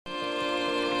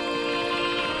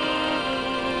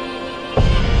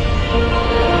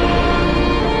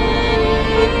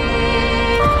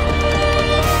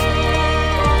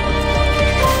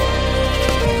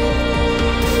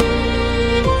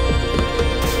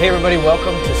Hey everybody,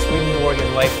 welcome to Swedenborg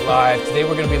and Life Live. Today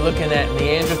we're going to be looking at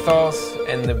Neanderthals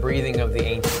and the breathing of the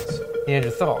ancients.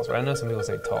 Neanderthals, right? I know some people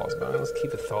say tals, but let's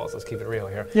keep it thals. Let's keep it real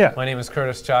here. Yeah. My name is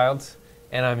Curtis Childs,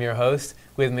 and I'm your host.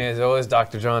 With me as always,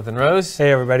 Dr. Jonathan Rose.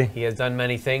 Hey everybody. He has done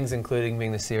many things, including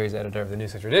being the series editor of the New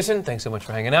Century Edition. Thanks so much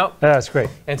for hanging out. That's great.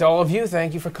 And to all of you,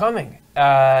 thank you for coming.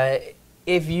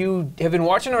 If you have been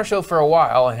watching our show for a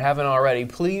while and haven't already,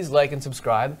 please like and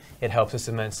subscribe. It helps us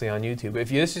immensely on YouTube. If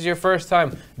this is your first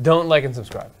time, don't like and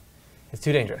subscribe. It's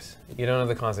too dangerous. You don't know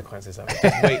the consequences of it.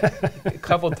 Just wait. A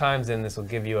couple times in, this will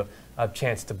give you a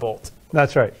chance to bolt.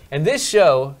 That's right. And this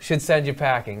show should send you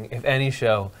packing, if any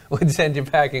show would send you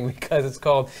packing, because it's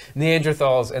called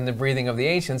Neanderthals and the Breathing of the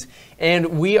Ancients.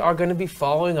 And we are going to be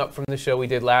following up from the show we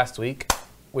did last week,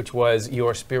 which was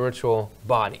Your Spiritual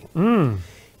Body.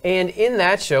 And in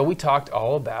that show, we talked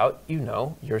all about,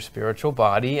 your spiritual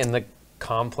body and the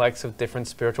complex of different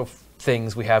spiritual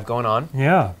things we have going on.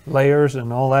 Yeah, layers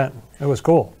and all that. It was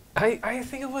cool. I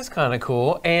think it was kind of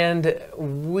cool. And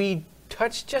we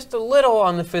touched just a little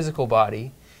on the physical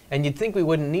body. And you'd think we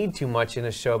wouldn't need too much in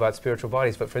a show about spiritual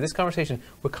bodies. But for this conversation,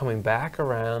 we're coming back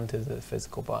around to the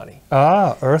physical body.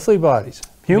 Ah, earthly bodies,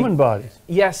 human bodies.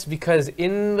 Yes, because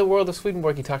in the world of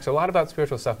Swedenborg, he talks a lot about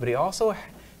spiritual stuff, but he also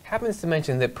happens to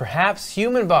mention that perhaps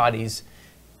human bodies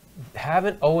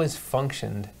haven't always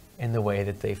functioned in the way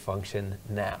that they function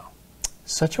now.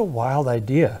 Such a wild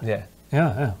idea. Yeah.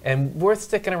 Yeah. And worth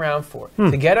sticking around for.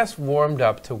 To get us warmed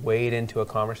up to wade into a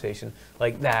conversation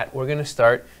like that, we're going to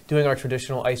start doing our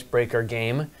traditional icebreaker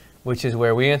game, which is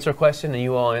where we answer a question and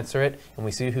you all answer it, and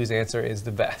we see whose answer is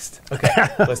the best. Okay,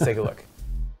 let's take a look.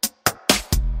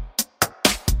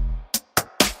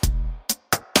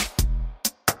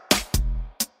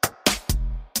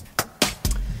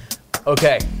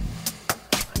 Okay,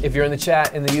 if you're in the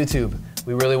chat, in the YouTube,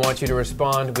 we really want you to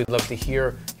respond. We'd love to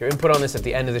hear your input on this at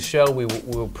the end of the show. We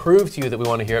will prove to you that we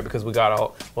want to hear it because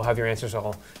we'll have your answers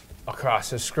all across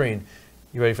the screen.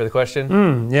 You ready for the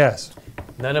question? Yes.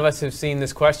 None of us have seen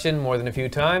this question more than a few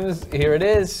times. Here it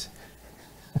is.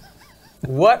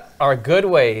 What are good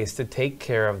ways to take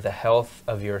care of the health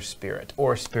of your spirit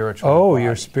or spiritual body?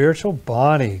 Your spiritual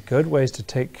body. Good ways to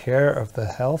take care of the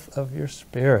health of your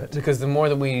spirit. Because the more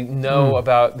that we know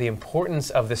about the importance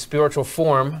of the spiritual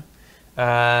form,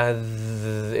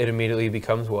 it immediately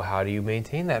becomes, well, how do you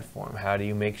maintain that form? How do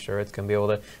you make sure it's going to be able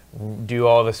to do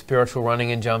all the spiritual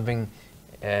running and jumping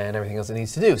and everything else it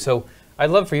needs to do? So I'd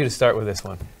love for you to start with this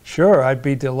one. Sure, I'd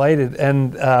be delighted.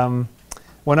 And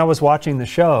when I was watching the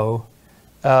show,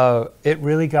 it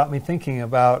really got me thinking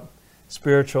about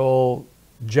spiritual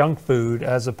junk food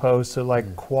as opposed to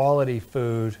like quality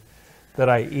food that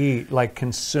I eat, like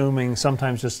consuming,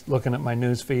 sometimes just looking at my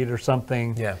news feed or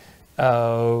something. Yeah.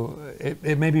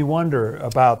 It made me wonder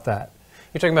about that.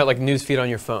 You're talking about like news feed on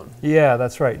your phone. Yeah,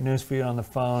 that's right. News feed on the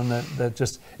phone that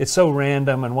just, it's so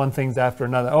random and one thing's after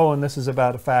another. Oh, and this is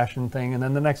about a fashion thing. And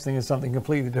then the next thing is something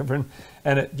completely different.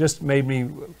 And it just made me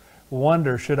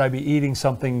wonder, should I be eating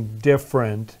something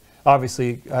different?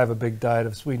 Obviously, I have a big diet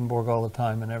of Swedenborg all the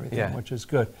time and everything, which is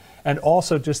good. And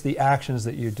also just the actions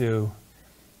that you do,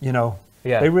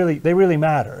 they really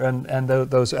matter. And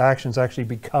those actions actually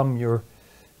become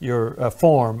your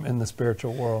form in the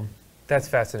spiritual world. That's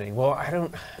fascinating. Well, I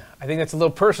think that's a little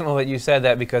personal that you said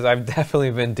that because I've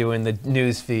definitely been doing the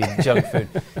news feed junk food.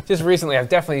 Just recently, I've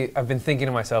been thinking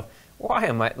to myself, why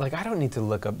am I, I don't need to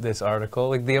look up this article.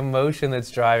 Like, the emotion that's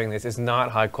driving this is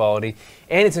not high quality.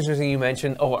 And it's interesting you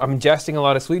mentioned, I'm ingesting a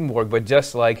lot of Swedenborg, but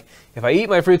just like, if I eat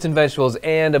my fruits and vegetables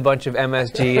and a bunch of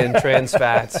MSG and trans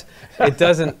fats,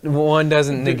 one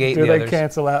doesn't negate the others. Do they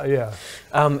cancel out? Yeah.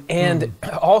 And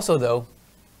also, though,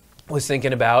 was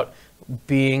thinking about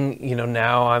being,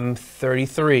 now I'm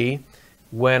 33.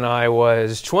 When I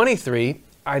was 23,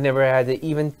 I never had to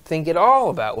even think at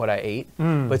all about what I ate.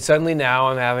 But suddenly now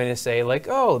I'm having to say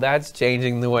that's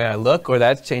changing the way I look or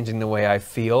that's changing the way I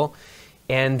feel.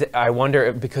 And I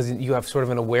wonder, because you have sort of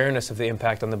an awareness of the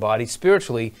impact on the body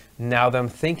spiritually, now that I'm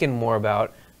thinking more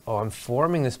about, I'm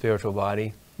forming the spiritual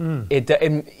body,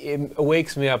 it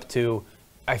wakes me up to,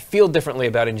 I feel differently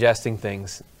about ingesting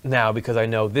things now because I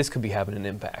know this could be having an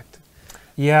impact.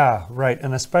 Yeah, right.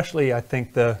 And especially, I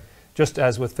think, just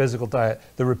as with physical diet,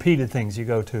 the repeated things you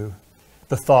go to,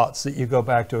 the thoughts that you go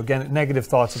back to, again, negative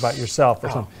thoughts about yourself or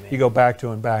something, you go back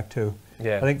to and back to.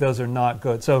 Yeah. I think those are not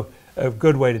good. So a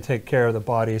good way to take care of the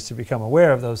body is to become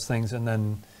aware of those things and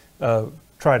then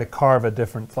try to carve a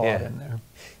different thought in there.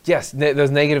 Yes,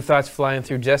 those negative thoughts flying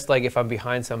through, just like if I'm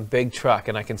behind some big truck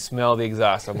and I can smell the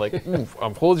exhaust. I'm like,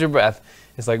 hold your breath.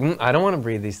 It's like, I don't want to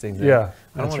breathe these things in. Yeah,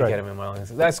 I don't want to get them in my lungs.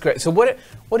 That's great. So what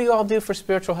do you all do for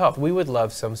spiritual health? We would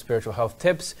love some spiritual health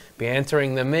tips. Be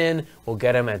entering them in. We'll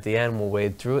get them at the end. We'll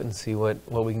wade through it and see what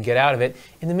we can get out of it.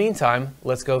 In the meantime,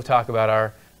 let's go talk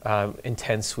about our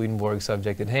intense Swedenborg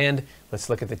subject at hand. Let's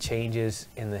look at the changes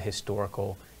in the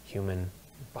historical human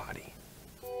body.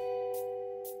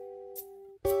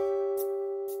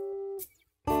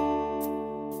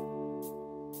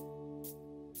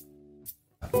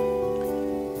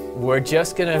 We're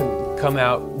just going to come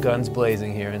out guns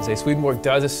blazing here and say Swedenborg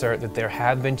does assert that there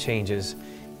have been changes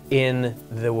in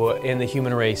the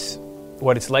human race,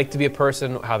 what it's like to be a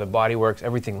person, how the body works,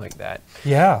 everything like that.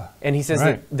 Yeah. And he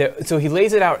says so he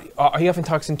lays it out. He often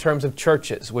talks in terms of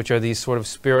churches, which are these sort of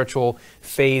spiritual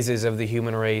phases of the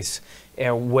human race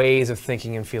and ways of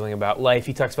thinking and feeling about life.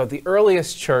 He talks about the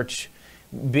earliest church,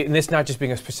 and this not just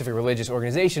being a specific religious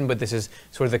organization, but this is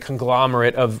sort of the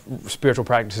conglomerate of spiritual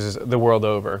practices the world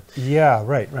over. Yeah,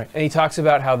 right. And he talks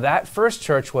about how that first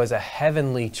church was a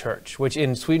heavenly church, which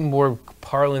in Swedenborg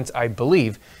parlance, I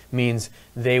believe, means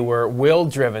they were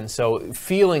will-driven. So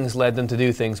feelings led them to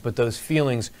do things, but those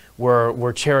feelings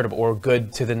were charitable or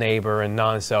good to the neighbor and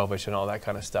non-selfish and all that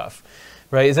kind of stuff.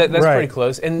 Right? That's right. Pretty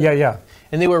close. And yeah.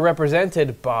 And they were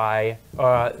represented by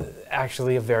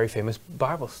actually a very famous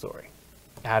Bible story.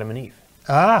 Adam and Eve.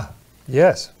 Ah,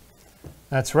 yes,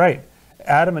 that's right.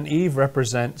 Adam and Eve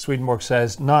represent, Swedenborg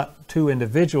says, not two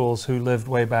individuals who lived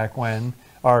way back when,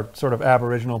 our sort of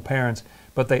aboriginal parents,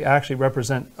 but they actually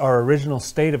represent our original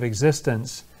state of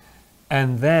existence.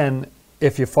 And then,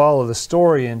 if you follow the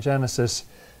story in Genesis,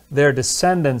 their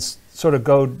descendants sort of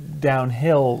go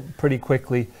downhill pretty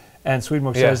quickly, and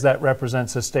Swedenborg says that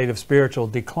represents a state of spiritual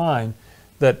decline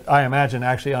that I imagine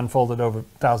actually unfolded over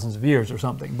thousands of years or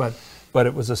something. But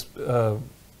it was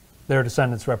their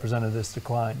descendants represented this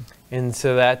decline. And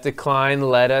so that decline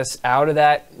led us out of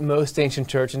that most ancient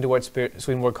church into what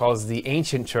Swedenborg calls the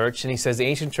ancient church. And he says the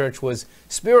ancient church was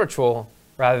spiritual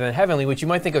rather than heavenly, which you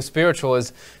might think of spiritual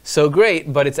as so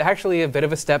great, but it's actually a bit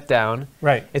of a step down.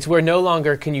 Right. It's where no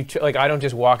longer can you, like, I don't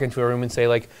just walk into a room and say,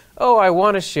 like, oh, I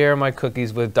want to share my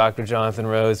cookies with Dr. Jonathan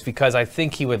Rose because I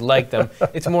think he would like them.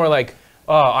 It's more like,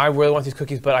 oh, I really want these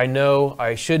cookies, but I know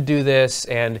I should do this,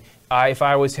 and if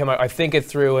I was him, I think it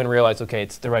through and realize, okay,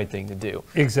 it's the right thing to do.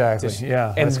 Exactly,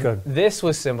 that's good. This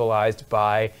was symbolized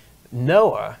by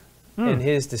Noah and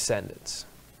his descendants.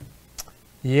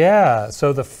 Yeah,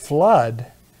 so the flood,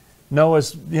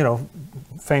 Noah's,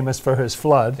 famous for his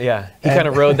flood. Yeah, he kind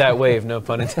of rode that wave, no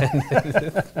pun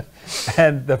intended.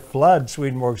 And the flood,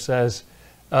 Swedenborg says,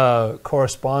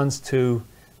 corresponds to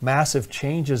massive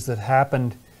changes that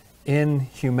happened in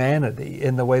humanity,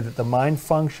 in the way that the mind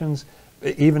functions,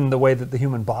 even the way that the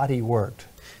human body worked.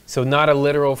 So not a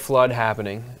literal flood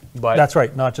happening, but... That's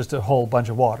right, not just a whole bunch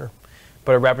of water.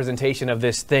 But a representation of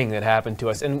this thing that happened to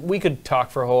us. And we could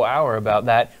talk for a whole hour about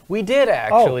that. We did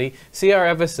actually see our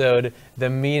episode, The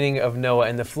Meaning of Noah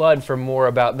and the Flood, for more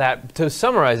about that. To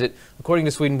summarize it, according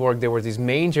to Swedenborg, there were these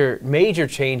major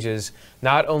changes,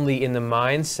 not only in the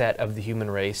mindset of the human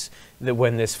race that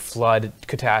when this flood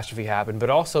catastrophe happened,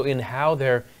 but also in how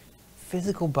their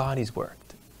physical bodies worked.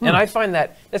 And I find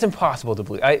that's impossible to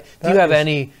believe. Do you have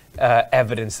any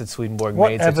evidence that Swedenborg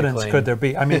made such a claim? What evidence could there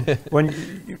be? I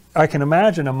mean, I can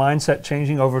imagine a mindset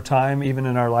changing over time, even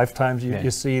in our lifetimes,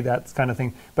 you see that kind of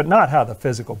thing, but not how the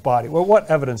physical body. Well, what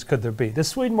evidence could there be? Does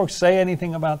Swedenborg say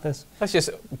anything about this? Let's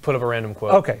just put up a random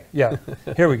quote. Okay, yeah.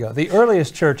 Here we go. The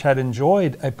earliest church had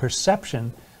enjoyed a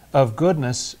perception of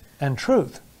goodness and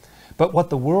truth, but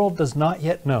what the world does not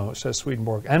yet know, says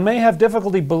Swedenborg, and may have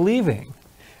difficulty believing.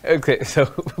 Okay, so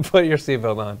put your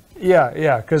seatbelt on.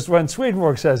 Yeah, because when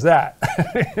Swedenborg says that,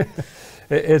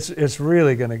 it's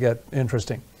really going to get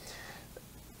interesting,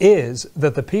 is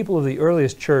that the people of the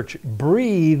earliest church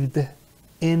breathed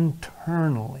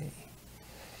internally.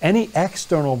 Any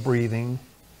external breathing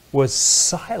was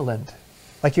silent.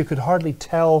 Like you could hardly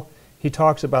tell. He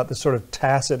talks about this sort of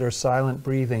tacit or silent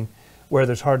breathing where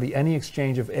there's hardly any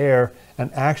exchange of air,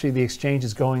 and actually the exchange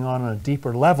is going on a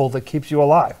deeper level that keeps you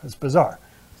alive. It's bizarre.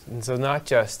 And so not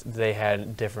just they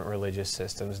had different religious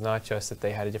systems, not just that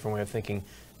they had a different way of thinking,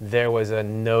 there was a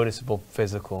noticeable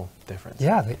physical difference.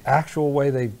 Yeah, the actual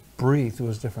way they breathed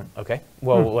was different. Okay,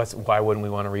 well, why wouldn't we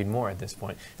want to read more at this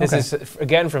point? This is,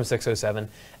 again, from 607.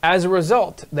 As a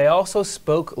result, they also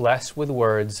spoke less with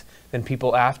words than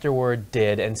people afterward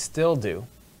did and still do.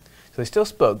 So they still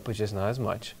spoke, but just not as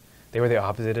much. They were the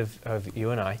opposite of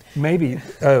you and I. Maybe,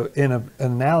 in an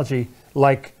analogy,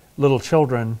 like little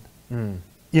children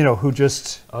who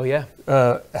just Oh, yeah.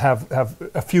 have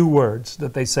a few words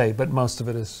that they say, but most of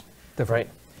it is different.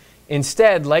 Right.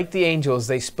 Instead, like the angels,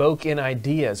 they spoke in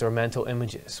ideas or mental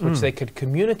images, which they could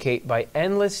communicate by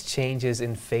endless changes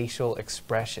in facial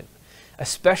expression,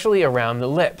 especially around the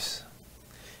lips.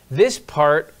 This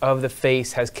part of the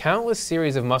face has countless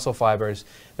series of muscle fibers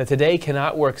that today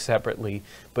cannot work separately,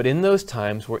 but in those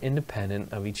times were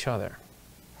independent of each other.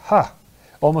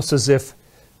 Almost as if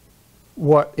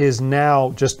what is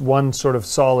now just one sort of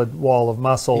solid wall of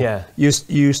muscle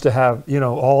used to have,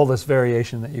 all this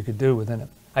variation that you could do within it.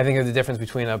 I think of the difference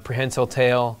between a prehensile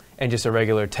tail and just a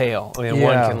regular tail. I mean,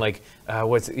 one can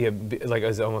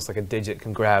it's almost like a digit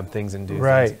can grab things and do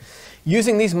things.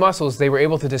 Using these muscles, they were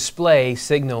able to display,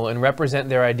 signal, and represent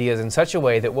their ideas in such a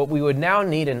way that what we would now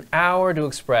need an hour to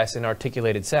express in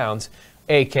articulated sounds,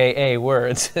 aka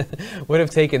words, would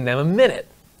have taken them a minute.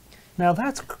 Now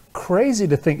that's crazy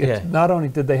to think. Not only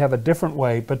did they have a different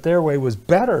way, but their way was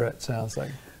better, it sounds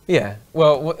like. Yeah,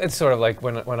 well, it's sort of like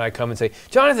when I come and say,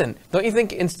 Jonathan, don't you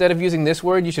think instead of using this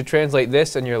word, you should translate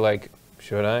this? And you're like,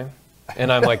 should I?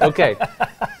 And I'm like, okay,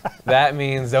 that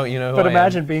means don't you know who But I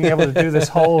imagine am? being able to do this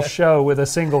whole show with a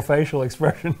single facial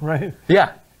expression, right?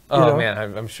 Yeah. Oh, know?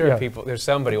 man, I'm sure people, there's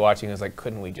somebody watching who's like,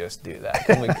 couldn't we just do that?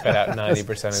 Couldn't we cut out 90%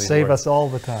 of these Save words? us all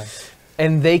the time.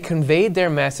 And they conveyed their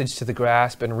message to the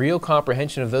grasp and real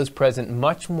comprehension of those present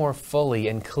much more fully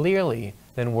and clearly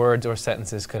than words or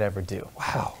sentences could ever do.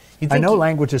 Wow. I know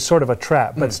language is sort of a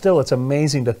trap, but still it's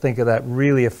amazing to think of that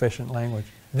really efficient language.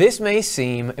 This may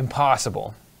seem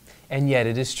impossible, and yet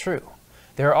it is true.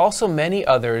 There are also many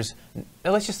others,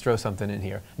 let's just throw something in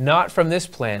here, not from this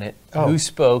planet, who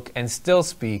spoke and still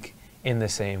speak in the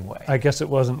same way. I guess it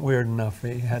wasn't weird enough.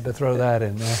 He had to throw that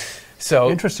in there.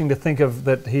 So interesting to think of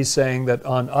that he's saying that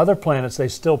on other planets they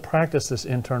still practice this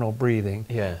internal breathing,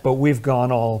 but we've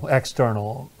gone all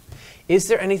external. Is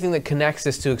there anything that connects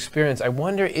this to experience? I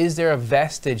wonder, is there a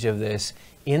vestige of this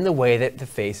in the way that the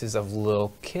faces of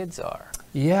little kids are?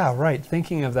 Yeah, right.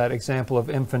 Thinking of that example of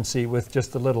infancy with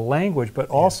just a little language, but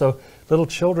also little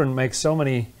children make so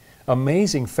many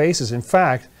amazing faces. In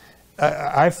fact,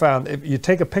 I found if you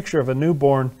take a picture of a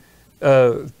newborn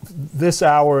this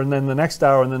hour and then the next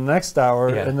hour and then the next hour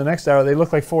and the next hour, they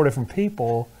look like 4 different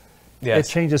people. It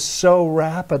changes so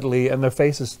rapidly and their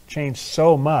faces change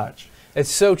so much. It's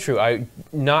so true.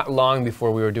 Not long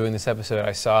before we were doing this episode,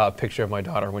 I saw a picture of my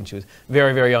daughter when she was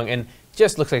very, very young and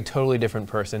just looks like a totally different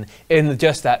person in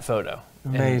just that photo.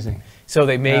 Amazing. And so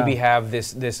they maybe have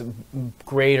this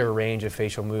greater range of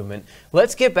facial movement.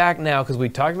 Let's get back now, because we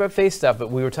talked about face stuff, but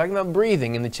we were talking about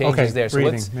breathing and the changes there.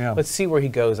 Breathing, so let's see where he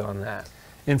goes on that.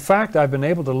 In fact, I've been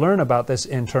able to learn about this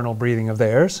internal breathing of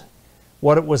theirs,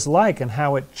 what it was like and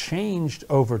how it changed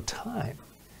over time.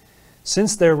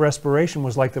 Since their respiration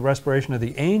was like the respiration of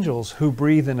the angels who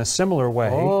breathe in a similar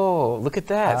way. Oh, look at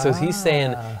that. So he's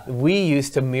saying we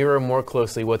used to mirror more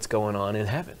closely what's going on in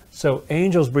heaven. So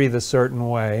angels breathe a certain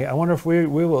way. I wonder if we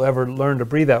will ever learn to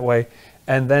breathe that way.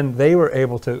 And then they were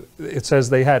able to, it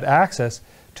says they had access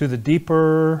to the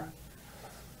deeper,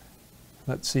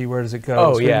 let's see, where does it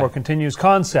go? More continuous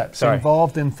concepts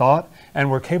involved in thought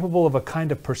and were capable of a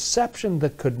kind of perception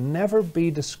that could never be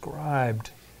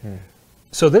described.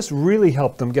 So this really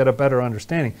helped them get a better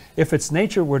understanding. If its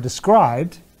nature were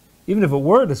described, even if it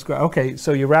were described, okay,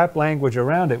 so you wrap language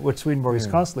around it, which Swedenborg is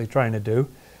constantly trying to do,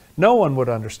 no one would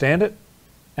understand it,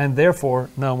 and therefore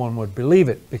no one would believe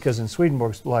it, because in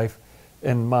Swedenborg's life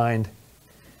and mind,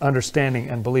 understanding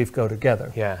and belief go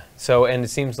together. Yeah, so, and it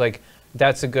seems like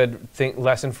that's a good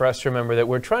lesson for us to remember, that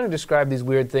we're trying to describe these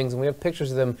weird things, and we have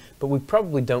pictures of them, but we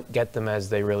probably don't get them as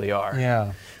they really are.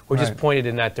 Yeah. We're just pointed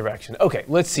in that direction. Okay,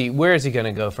 let's see. Where is he going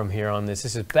to go from here on this?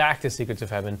 This is back to Secrets of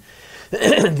Heaven.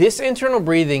 This internal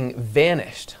breathing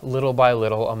vanished little by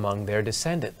little among their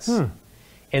descendants.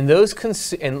 And those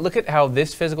and look at how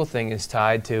this physical thing is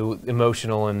tied to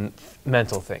emotional and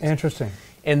mental things. Interesting.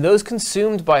 And those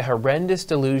consumed by horrendous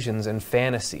delusions and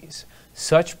fantasies,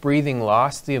 such breathing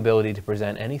lost the ability to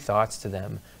present any thoughts to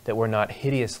them that were not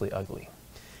hideously ugly.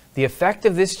 The effect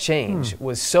of this change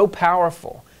was so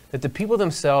powerful that the people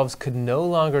themselves could no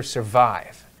longer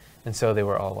survive, and so they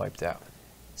were all wiped out.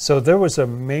 So there was a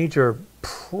major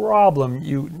problem,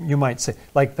 you might say.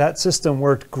 Like that system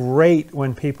worked great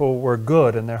when people were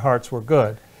good and their hearts were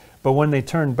good. But when they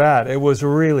turned bad, it was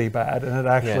really bad, and it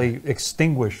actually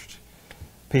extinguished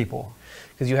people.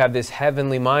 Because you have this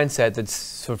heavenly mindset that's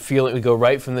sort of we go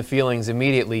right from the feelings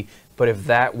immediately, but if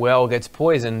that well gets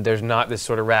poisoned, there's not this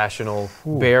sort of rational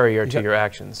barrier to your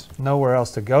actions. Nowhere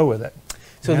else to go with it.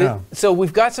 So, Yeah. so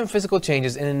we've got some physical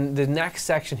changes, and in the next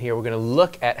section here, we're going to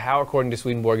look at how, according to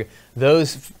Swedenborg,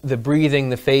 the breathing,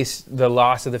 the face, the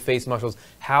loss of the face muscles,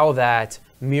 how that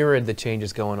mirrored the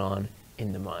changes going on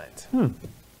in the mind.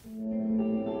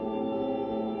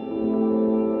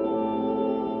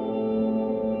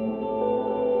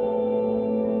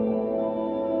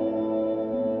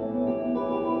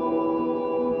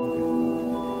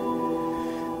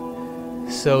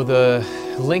 So the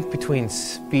link between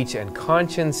speech and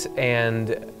conscience,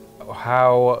 and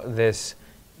how this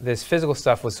physical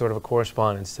stuff was sort of a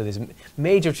correspondence to these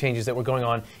major changes that were going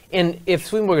on. And if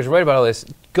Swedenborg is right about all this,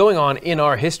 going on in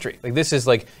our history, like this is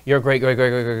like your great.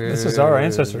 This is our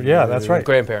ancestor. Yeah, that's right.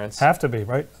 Grandparents have to be,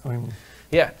 right? I mean,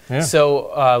 yeah. Yeah.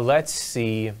 So let's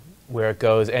see where it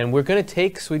goes, and we're going to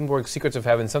take Swedenborg's Secrets of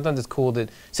Heaven. Sometimes it's cool that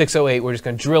 608. We're just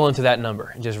going to drill into that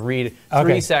number and just read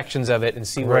three sections of it and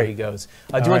see where he goes.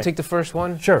 Do you want to take the first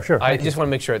one? Sure, sure. I just want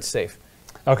to make sure it's safe.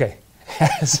 Okay.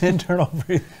 As internal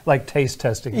breathing, like taste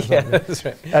testing or something. Yeah, that's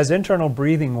right. As internal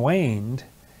breathing waned,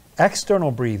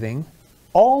 external breathing,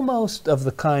 almost of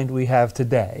the kind we have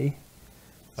today.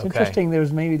 It's interesting. There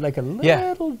was maybe like a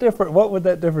little different. What would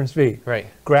that difference be? Right.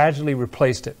 Gradually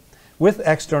replaced it. With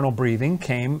external breathing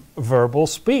came verbal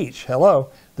speech. Hello,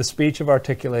 the speech of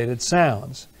articulated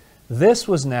sounds. This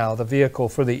was now the vehicle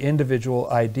for the individual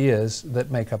ideas that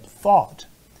make up thought.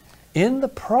 In the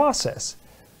process,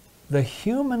 the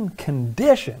human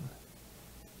condition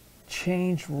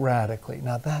changed radically.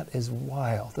 Now that is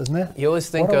wild, isn't it? You always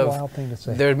think what a of wild thing to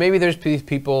say. Maybe there's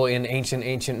people in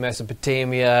ancient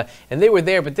Mesopotamia, and they were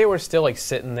there, but they were still like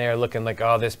sitting there looking like,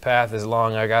 oh, this path is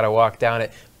long, I got to walk down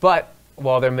it. But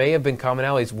while there may have been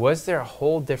commonalities, was there a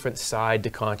whole different side to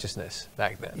consciousness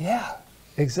back then? Yeah,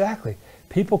 exactly.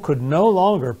 People could no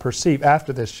longer perceive,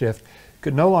 after this shift,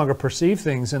 could no longer perceive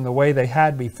things in the way they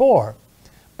had before,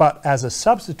 but as a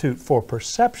substitute for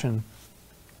perception,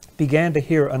 began to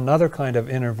hear another kind of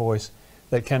inner voice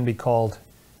that can be called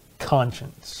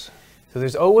conscience. So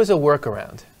there's always a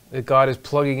workaround. That God is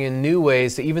plugging in new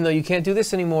ways that even though you can't do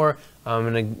this anymore,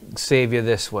 I'm going to save you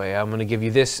this way. I'm going to give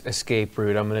you this escape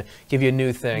route. I'm going to give you a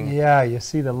new thing. Yeah, you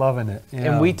see the love in it. Yeah.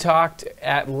 And we talked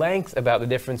at length about the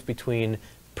difference between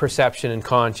perception and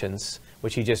conscience,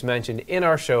 which he just mentioned in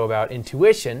our show about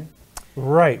intuition.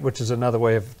 Right, which is another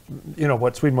way of,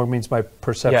 what Swedenborg means by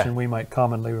perception, Yeah. we might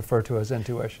commonly refer to as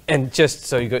intuition. And just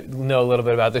so you know a little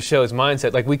bit about the show's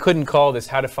mindset, like we couldn't call this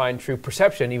How to Find True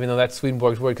Perception, even though that's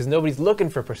Swedenborg's word, because nobody's looking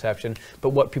for perception, but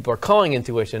what people are calling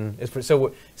intuition is,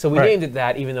 so we named it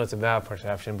that, even though it's about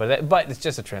perception, but it's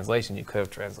just a translation. You could have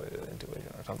translated it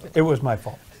intuition or something. It was my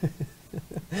fault.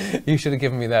 You should have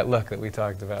given me that look that we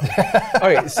talked about.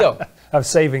 All right, so. I'm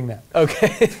saving that.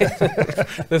 Okay.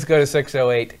 Let's go to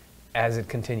 608. As it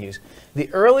continues. The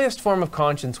earliest form of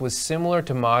conscience was similar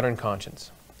to modern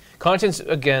conscience. Conscience,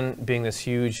 again, being this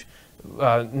huge,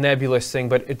 nebulous thing,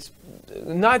 but it's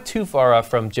not too far off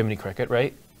from Jiminy Cricket,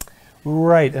 right?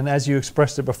 Right, and as you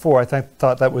expressed it before, I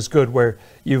thought that was good, where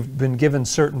you've been given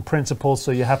certain principles,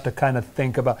 so you have to kind of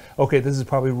think about, okay, this is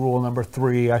probably rule number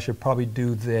 3, I should probably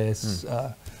do this.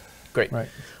 Great. Right.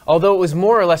 Although it was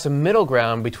more or less a middle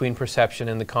ground between perception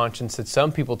and the conscience that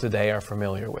some people today are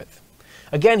familiar with.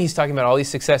 Again, he's talking about all these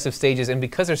successive stages, and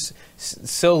because there's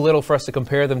so little for us to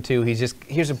compare them to,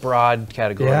 here's a broad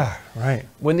category. Yeah, right.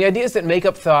 When the ideas that make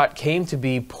up thought came to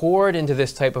be poured into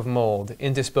this type of mold,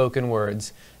 into spoken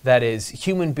words, that is,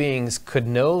 human beings could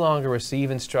no longer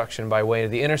receive instruction by way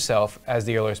of the inner self, as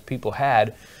the earliest people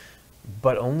had,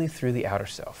 but only through the outer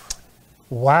self.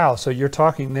 Wow, so you're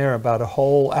talking there about a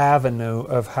whole avenue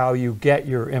of how you get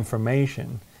your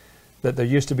information. That there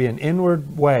used to be an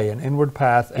inward way, an inward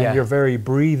path, and your very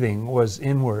breathing was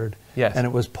inward. Yes. And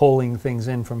it was pulling things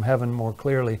in from heaven more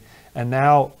clearly. And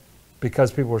now,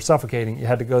 because people were suffocating, you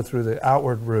had to go through the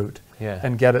outward route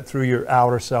and get it through your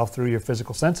outer self, through your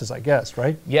physical senses, I guess,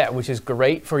 right? Yeah, which is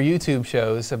great for YouTube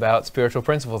shows about spiritual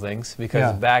principle things,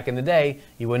 because back in the day,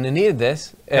 you wouldn't have needed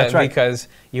this. That's right. Because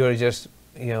you would have just,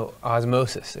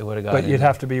 osmosis, it would have gotten But you'd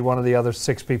have to be one of the other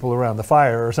 6 people around the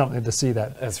fire or something to see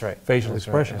that. That's right. Facial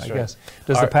expression, I guess.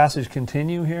 Does the passage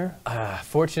continue here?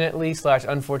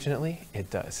 Fortunately/unfortunately, it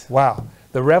does. Wow.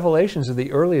 The revelations of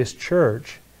the earliest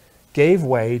church gave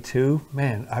way to,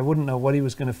 I wouldn't know what he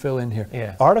was going to fill in here.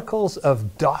 Yeah. Articles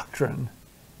of doctrine.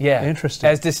 Yeah. Interesting.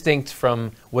 As distinct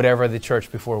from whatever the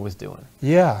church before was doing.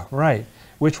 Yeah, right.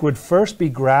 Which would first be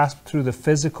grasped through the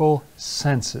physical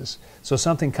senses. So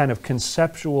something kind of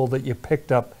conceptual that you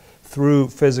picked up through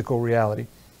physical reality.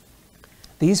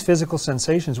 These physical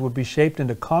sensations would be shaped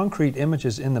into concrete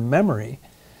images in the memory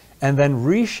and then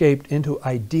reshaped into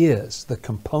ideas, the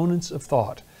components of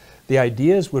thought. The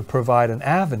ideas would provide an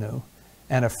avenue,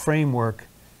 and a framework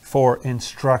for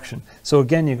instruction. So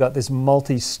again, you've got this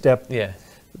multi-step Yeah.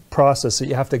 process that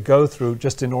you have to go through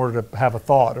just in order to have a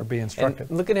thought or be And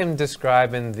instructed. look at him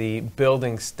describing the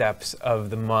building steps of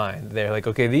the mind. They're like,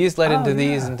 okay, these led into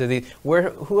these, into these.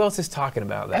 Who else is talking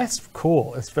about that? That's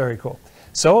cool. It's very cool.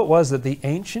 So it was that the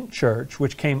ancient church,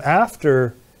 which came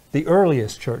after the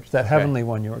earliest church, that heavenly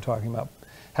one you were talking about,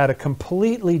 had a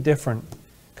completely different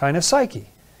kind of psyche.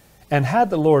 And had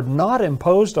the Lord not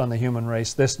imposed on the human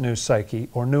race this new psyche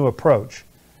or new approach,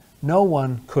 no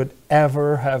one could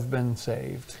ever have been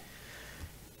saved.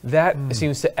 That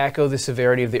seems to echo the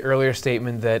severity of the earlier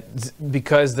statement that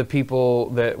because the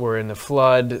people that were in the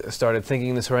flood started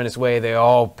thinking this horrendous way, they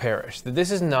all perished. That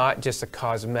this is not just a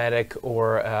cosmetic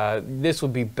or this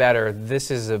would be better.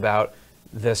 This is about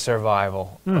the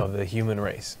survival of the human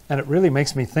race. And it really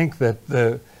makes me think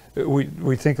that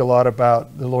we think a lot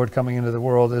about the Lord coming into the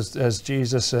world as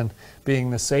Jesus and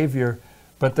being the Savior,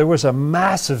 but there was a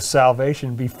massive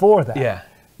salvation before that. Yeah.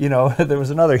 You know, there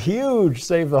was another huge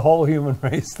save the whole human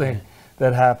race thing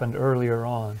that happened earlier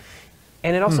on.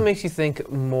 And it also makes you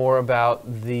think more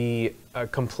about the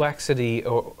complexity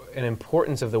and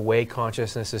importance of the way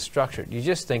consciousness is structured. You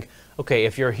just think, okay,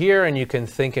 if you're here and you can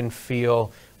think and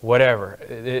feel whatever,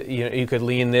 you could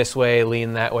lean this way,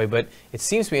 lean that way, but it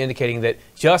seems to be indicating that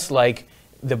just like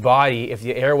the body, if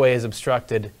the airway is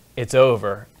obstructed, it's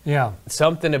over. Yeah.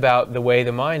 Something about the way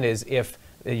the mind is, if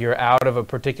you're out of a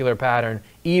particular pattern,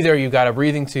 either you've got a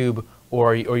breathing tube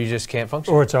or you just can't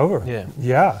function. Or it's over. Yeah.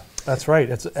 Yeah, that's right.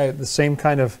 It's the same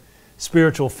kind of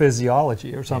spiritual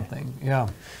physiology or something. Yeah.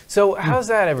 So how's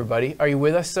that, everybody? Are you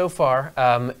with us so far?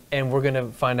 And we're going to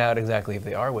find out exactly if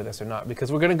they are with us or not,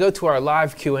 because we're going to go to our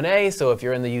live Q&A. So if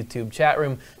you're in the YouTube chat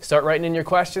room, start writing in your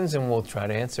questions, and we'll try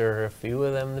to answer a few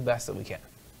of them the best that we can.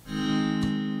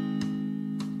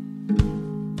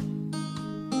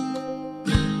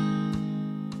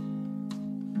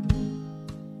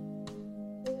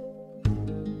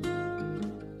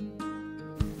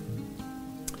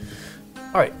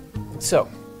 All right, so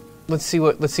let's see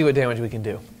what damage we can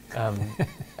do.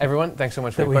 Everyone, thanks so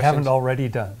much for That your we questions. haven't already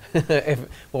done.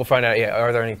 We'll find out. Yeah,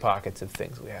 are there any pockets of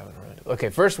things we haven't run into? Okay,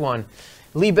 first one.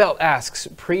 Lee Belt asks: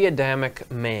 Pre-Adamic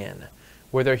man,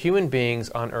 were there human beings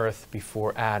on Earth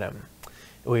before Adam?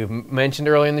 We mentioned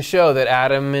earlier in the show that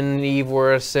Adam and Eve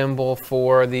were a symbol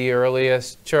for the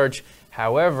earliest church.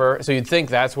 However, so you'd think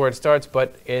that's where it starts,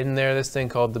 but in there, this thing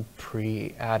called the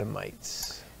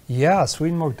pre-Adamites. Yeah,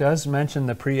 Swedenborg does mention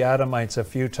the pre-Adamites a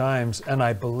few times, and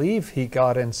I believe he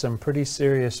got in some pretty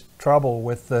serious trouble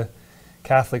with the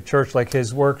Catholic Church. Like,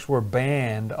 his works were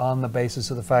banned on the basis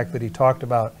of the fact that he talked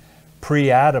about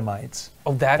pre-Adamites.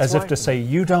 Oh, that's as why? if to say,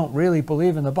 you don't really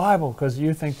believe in the Bible because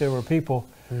you think there were people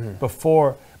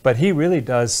before. But he really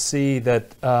does see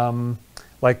that,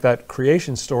 like that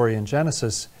creation story in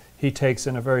Genesis, he takes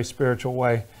in a very spiritual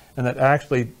way, and that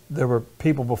actually there were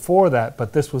people before that,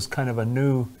 but this was kind of a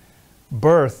new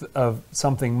birth of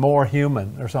something more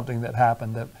human, or something that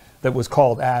happened that was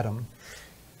called Adam.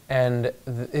 And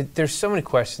there's so many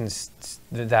questions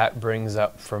that brings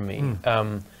up for me.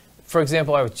 For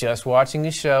example, I was just watching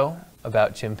a show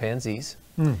about chimpanzees,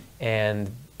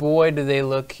 and boy, do they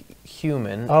look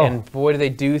human, and boy, do they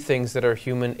do things that are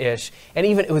human-ish. And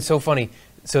even, it was so funny,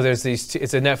 so there's these,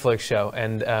 it's a Netflix show,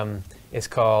 and it's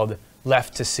called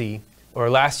Left to See, or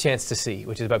Last Chance to See,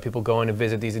 which is about people going to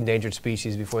visit these endangered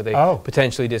species before they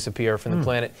potentially disappear from the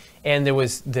planet. And there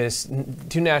was this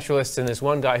two naturalists and this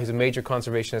one guy who's a major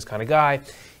conservationist kind of guy.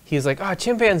 He's like,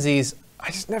 chimpanzees, I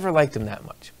just never liked them that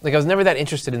much. Like, I was never that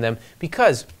interested in them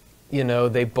because, you know,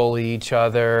 they bully each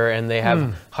other and they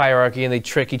have hierarchy and they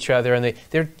trick each other and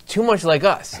they're too much like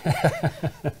us.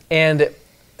 And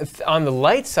on the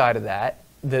light side of that,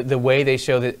 the way they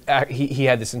show that he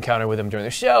had this encounter with him during the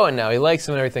show and now he likes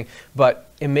him and everything, but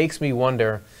it makes me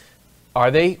wonder,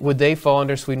 would they fall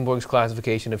under Swedenborg's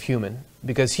classification of human?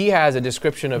 Because he has a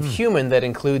description of human that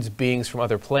includes beings from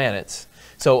other planets.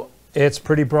 So it's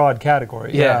pretty broad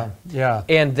category. Yeah.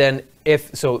 And then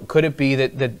could it be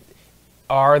that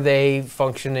are they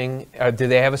functioning, do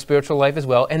they have a spiritual life as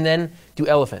well? And then do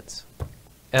elephants?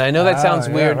 And I know that sounds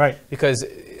weird because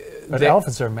but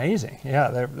elephants are amazing. Yeah,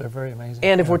 they're very amazing.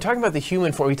 And if we're talking about the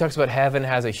human form, he talks about heaven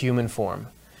has a human form,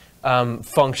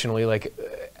 functionally. Like,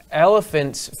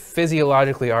 elephants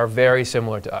physiologically are very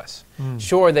similar to us.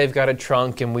 Sure, they've got a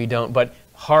trunk and we don't, but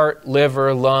heart,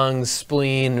 liver, lungs,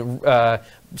 spleen,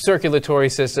 circulatory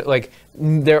system, like,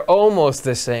 they're almost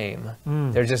the same.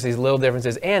 They're just these little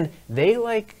differences. And they,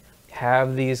 like,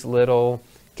 have these little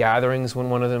gatherings when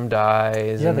one of them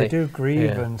dies. Yeah, they do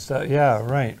grieve and stuff. Yeah,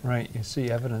 right. You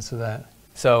see evidence of that.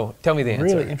 So tell me the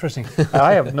answer. Really interesting.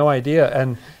 I have no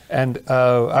idea, and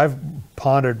I've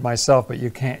pondered myself, but you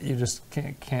just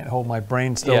can't hold my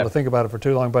brain still to think about it for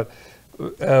too long. But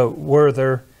were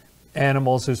there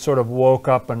animals who sort of woke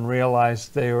up and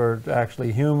realized they were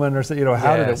actually human, or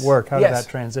how did it work? How did that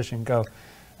transition go?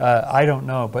 I don't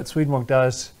know, but Swedenborg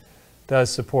does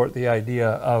support the idea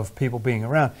of people being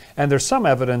around, and there's some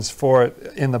evidence for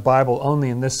it in the Bible, only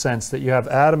in this sense that you have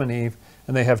Adam and Eve,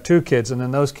 and they have 2 kids, and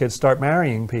then those kids start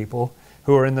marrying people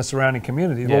who are in the surrounding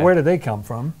community. Well, where did they come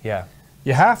from? Yeah.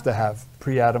 You have to have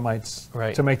pre-Adamites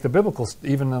to make the biblical,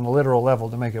 even on a literal level,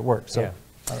 to make it work. So,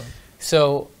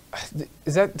 So,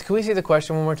 can we see the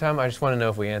question one more time? I just want to know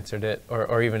if we answered it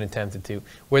or even attempted to.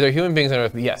 Were there human beings on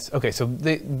Earth? Yes. Okay, so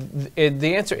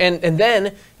the answer, and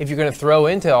then if you're going to throw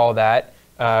into all that,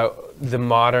 the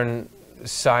modern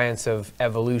science of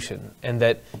evolution, and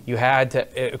that you had to,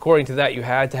 according to that, you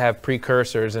had to have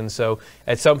precursors, and so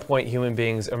at some point human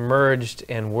beings emerged,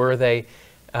 and were they,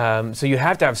 so you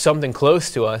have to have something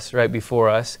close to us right before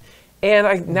us. And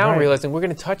I now realizing we're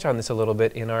going to touch on this a little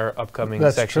bit in our upcoming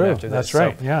section after this. That's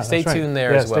right. So yeah, stay tuned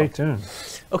there as well. Stay tuned.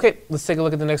 Okay, let's take a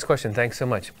look at the next question. Thanks so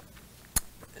much.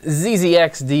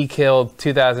 ZZXD killed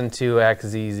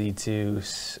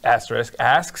 2002XZZ2 asterisk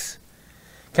asks,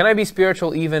 can I be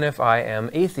spiritual even if I am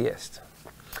atheist?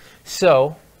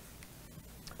 So,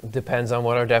 depends on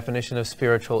what our definition of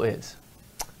spiritual is,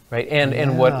 right?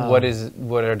 And what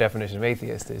our definition of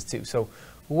atheist is too. So,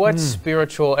 what's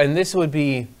spiritual? And this would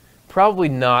be probably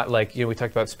not like, we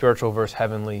talked about spiritual versus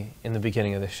heavenly in the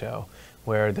beginning of the show,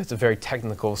 where that's a very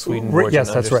technical Swedenborgian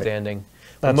understanding.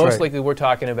 But most likely we're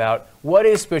talking about what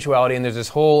is spirituality, and there's this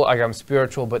whole, like, I'm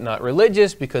spiritual but not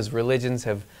religious, because religions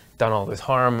have done all this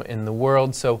harm in the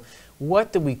world. So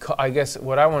what do we call, I guess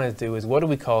what I want to do is, what do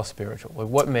we call spiritual? Like,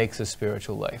 what makes a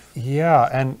spiritual life? Yeah,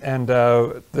 and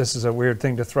this is a weird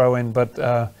thing to throw in, but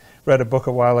read a book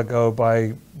a while ago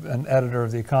by an editor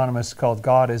of The Economist called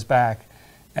God is Back,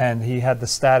 and he had the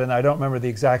stat, and I don't remember the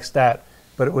exact stat,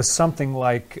 but it was something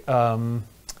like some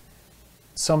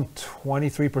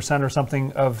 23% or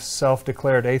something of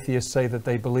self-declared atheists say that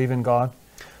they believe in God.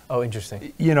 Oh,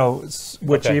 interesting.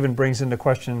 Which even brings into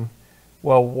question,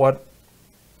 well,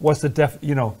 what's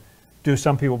the do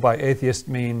some people by atheist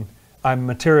mean I'm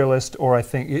materialist, or I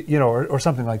think, or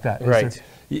something like that? Right.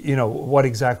 What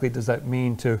exactly does that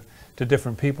mean to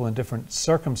different people in different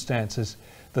circumstances?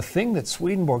 The thing that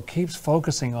Swedenborg keeps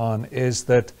focusing on is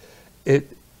that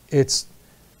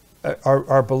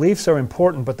our beliefs are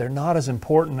important, but they're not as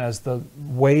important as the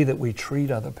way that we treat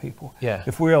other people. Yeah.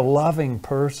 If we're a loving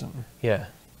person,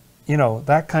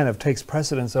 that kind of takes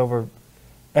precedence over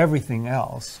everything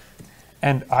else.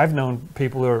 And I've known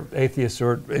people who are atheists who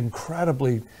are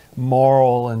incredibly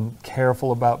moral and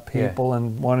careful about people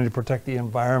and wanting to protect the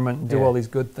environment and do all these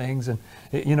good things, and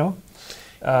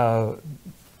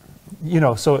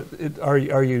so are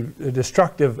you a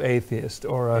destructive atheist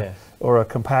or a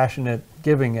compassionate,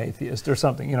 giving atheist or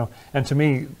something? And to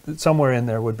me, somewhere in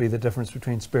there would be the difference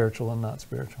between spiritual and not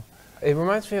spiritual. It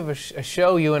reminds me of a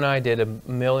show you and I did a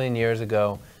million years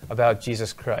ago about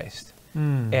Jesus Christ.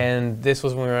 And this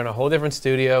was when we were in a whole different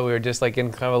studio. We were just like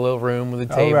in kind of a little room with a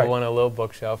table and a little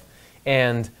bookshelf.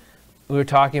 And we were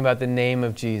talking about the name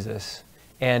of Jesus.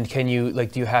 And do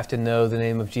you have to know the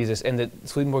name of Jesus? And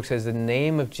Swedenborg says the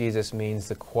name of Jesus means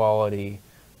the quality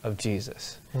of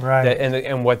Jesus. Right.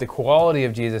 And what the quality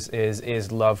of Jesus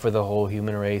is love for the whole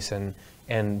human race and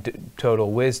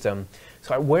total wisdom.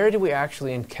 So where do we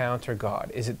actually encounter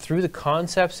God? Is it through the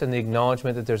concepts and the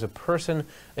acknowledgement that there's a person?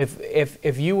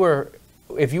 If you were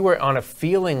on a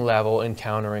feeling level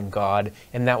encountering God,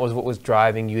 and that was what was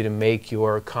driving you to make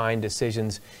your kind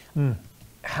decisions,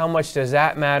 how much does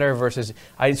that matter versus...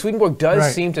 Swedenborg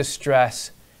does seem to stress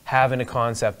having a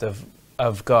concept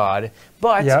of God,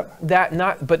 but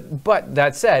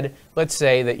that said, let's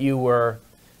say that you were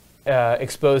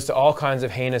exposed to all kinds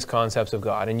of heinous concepts of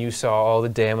God, and you saw all the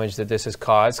damage that this has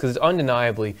caused, because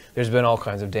undeniably there's been all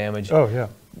kinds of damage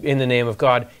in the name of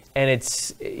God. And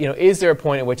it's, is there a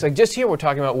point at which, like just here we're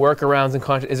talking about workarounds and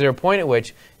conscience, is there a point at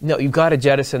which, no, you've got to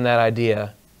jettison that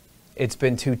idea, it's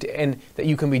been and that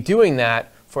you can be doing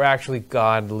that for actually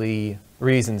godly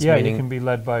reasons. Yeah, you can be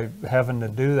led by heaven to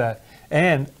do that.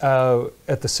 And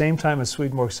at the same time as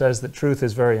Swedenborg says that truth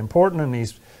is very important, and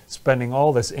he's spending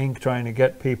all this ink trying to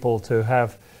get people to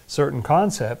have certain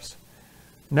concepts,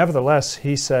 nevertheless,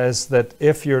 he says that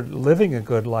if you're living a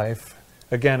good life,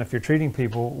 again, if you're treating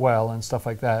people well and stuff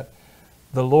like that,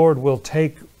 the Lord will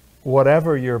take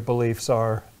whatever your beliefs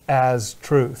are as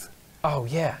truth. Oh,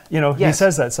 yeah. He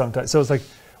says that sometimes. So it's like,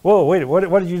 whoa, wait,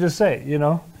 what did you just say?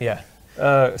 Yeah.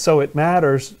 So it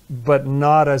matters, but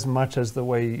not as much as the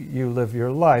way you live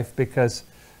your life, because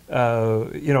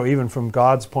even from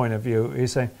God's point of view,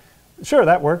 He's saying, "Sure,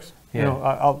 that works. Yeah.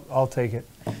 I'll take it."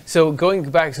 So going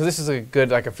back, so this is a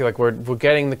good. Like I feel like we're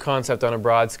getting the concept on a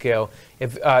broad scale.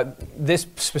 If this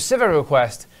specific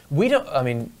request, we don't. I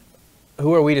mean,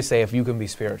 who are we to say if you can be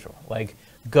spiritual? Like,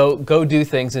 go do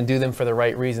things and do them for the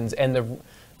right reasons. And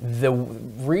the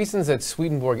reasons that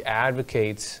Swedenborg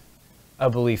advocates a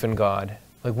belief in God,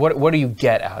 like what do you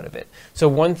get out of it? So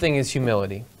one thing is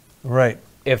humility. Right.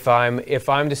 If I'm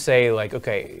to say, like,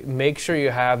 okay, make sure you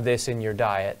have this in your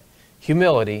diet,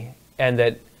 humility,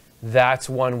 and that's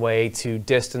one way to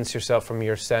distance yourself from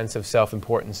your sense of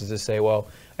self-importance, is to say, well,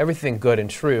 everything good and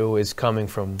true is coming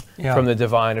from the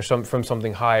divine or from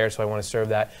something higher, so I want to serve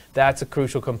that. That's a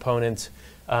crucial component.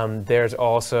 There's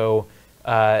also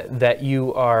that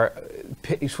you are,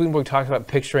 Swedenborg talks about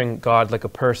picturing God like a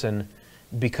person,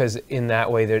 because in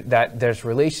that way there's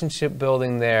relationship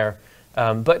building there.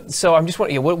 But so I'm just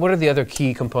wondering, what are the other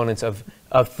key components of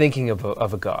thinking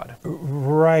of a God?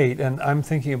 Right, and I'm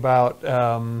thinking about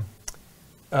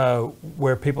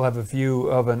where people have a view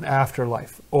of an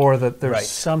afterlife, or that there's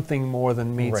something more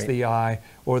than meets the eye,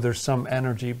 or there's some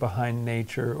energy behind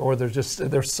nature, or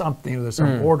there's some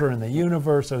order in the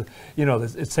universe, or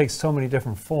it takes so many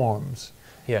different forms.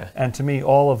 Yeah. And to me,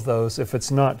 all of those, if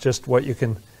it's not just what you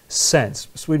can sense,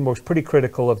 Swedenborg's pretty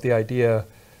critical of the idea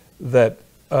that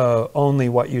only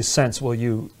what you sense will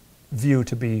you view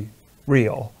to be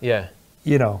real. Yeah.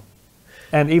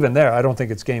 And even there, I don't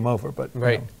think it's game over. But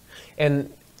right.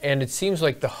 And it seems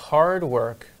like the hard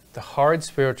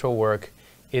spiritual work,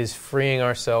 is freeing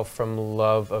ourselves from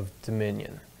love of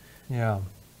dominion. Yeah.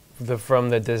 From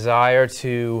the desire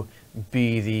to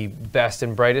be the best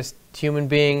and brightest human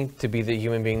being, to be the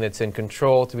human being that's in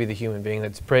control, to be the human being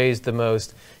that's praised the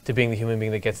most, to being the human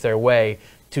being that gets their way,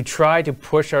 to try to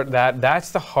push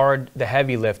that's the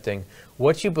heavy lifting.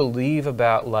 What you believe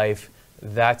about life,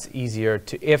 that's easier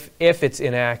to, if it's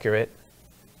inaccurate,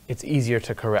 it's easier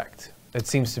to correct. It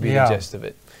seems to be the gist of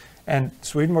it. And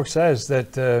Swedenborg says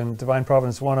that Divine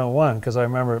Providence 101, because I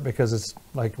remember it because it's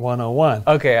like 101.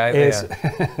 Okay,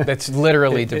 that's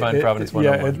literally Divine Providence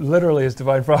 101. Yeah, it literally is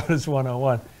Divine Providence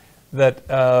 101. That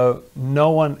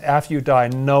no one, after you die,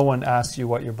 no one asks you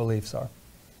what your beliefs are.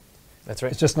 That's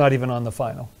right. It's just not even on the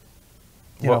final.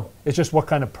 It's just what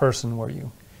kind of person were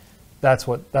you. That's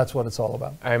what it's all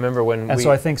about. I remember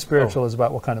so I think spiritual is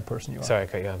about what kind of person you are. Sorry, I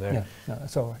cut you off there. Yeah, no,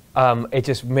 that's all right. It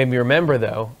just made me remember,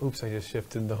 though. Oops, I just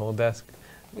shifted the whole desk.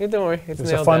 Yeah, don't worry,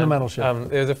 There's a fundamental shift.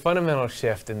 There's a fundamental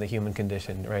shift in the human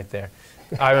condition right there.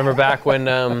 I remember back when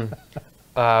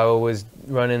I was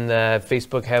running the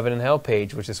Facebook Heaven and Hell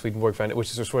page, which is Swedenborg founded,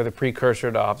 which is sort of the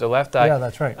precursor to Off the Left Eye. Yeah,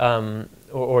 that's right.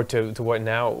 Or to what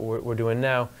now we're doing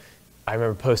now. I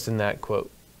remember posting that quote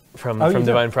from Divine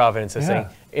Divine Providence, saying,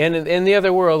 in the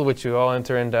other world, which you all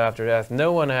enter into after death,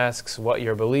 no one asks what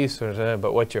your beliefs are,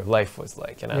 but what your life was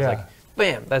like. And I was like,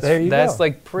 bam, that's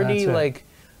like pretty like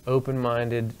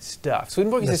open-minded stuff.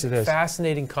 Swedenborg is this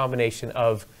fascinating combination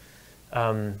of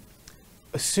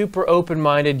super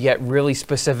open-minded yet really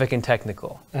specific and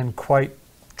technical. And quite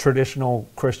traditional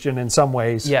Christian in some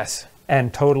ways. Yes.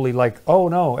 And totally like, oh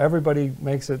no, everybody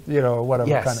makes it,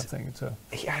 whatever kind of thing. So.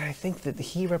 Yeah, and I think that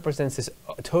he represents this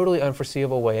totally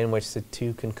unforeseeable way in which the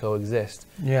two can coexist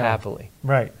happily.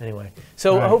 Right. Anyway,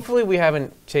 so hopefully we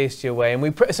haven't chased you away, and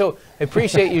we so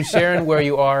appreciate you sharing where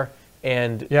you are,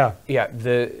 and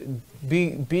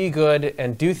be good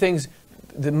and do things.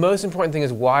 The most important thing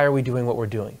is, why are we doing what we're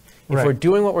doing? If we're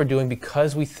doing what we're doing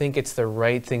because we think it's the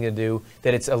right thing to do,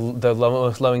 that it's the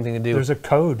most loving thing to do. There's a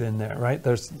code in there, right?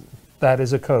 That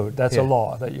is a code. That's a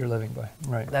law that you're living by.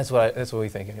 Right. That's what we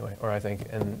think anyway, or I think,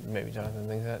 and maybe Jonathan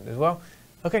thinks that as well.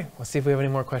 Okay, let's see if we have any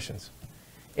more questions.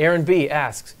 Aaron B.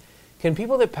 asks, can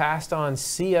people that passed on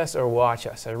see us or watch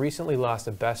us? I recently lost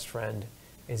a best friend.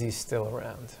 Is he still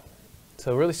around?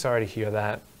 So really sorry to hear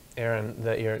that, Aaron,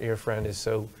 that your friend is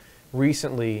so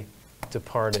recently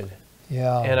departed.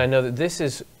 Yeah. And I know that this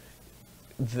is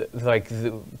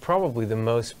probably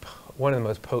one of the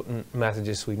most potent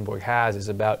messages Swedenborg has is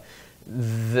about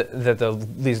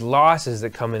these losses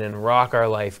that come in and rock our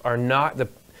life are not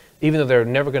even though they're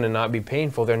never going to not be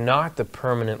painful, they're not the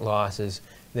permanent losses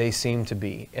they seem to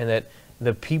be, and that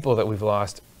the people that we've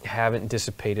lost haven't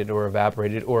dissipated or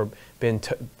evaporated or been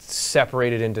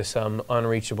separated into some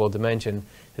unreachable dimension,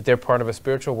 that they're part of a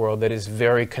spiritual world that is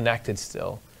very connected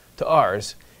still to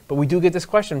ours. But we do get this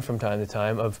question from time to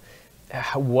time of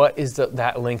what is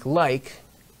that link like?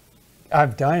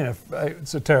 I'm dying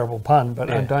it's a terrible pun, but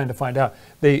I'm dying to find out.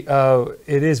 It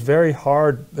is very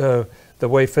hard. The the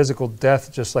way physical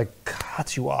death just like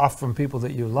cuts you off from people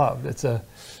that you love.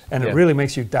 And Yeah. it really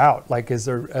makes you doubt, like,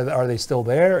 are they still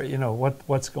there? You know,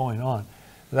 what's going on?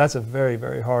 That's a very,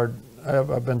 very hard,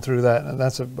 I've been through that, and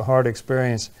that's a hard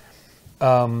experience.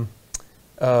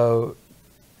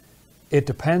 It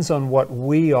depends on what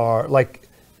we are, like,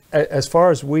 as far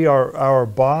as we are our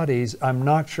bodies, I'm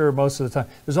not sure most of the time.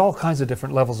 There's all kinds of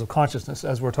different levels of consciousness,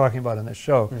 as we're talking about in this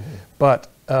show. But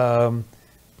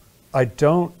I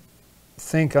don't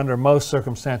think under most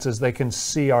circumstances they can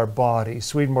see our body.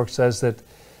 Swedenborg says that,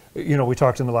 you know, we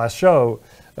talked in the last show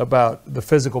about the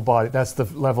physical body. That's the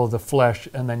level of the flesh,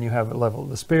 and then you have a level of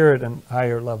the spirit and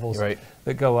higher levels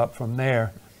that go up from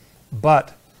there.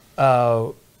 But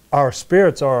our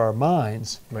spirits are our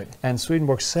minds, and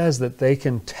Swedenborg says that they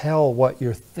can tell what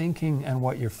you're thinking and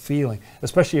what you're feeling,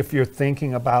 especially if you're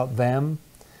thinking about them.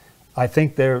 I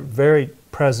think they're very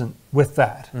present with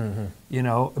that. You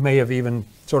know, it may have even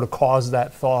sort of caused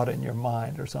that thought in your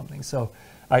mind or something. So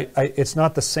it's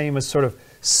not the same as sort of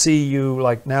see you,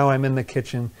 like, now I'm in the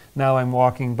kitchen, now I'm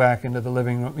walking back into the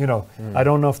living room. You know, I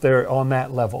don't know if they're on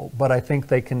that level, but I think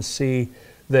they can see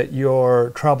that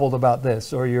you're troubled about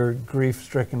this, or you're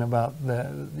grief-stricken about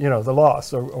the, you know, the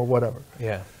loss, or whatever.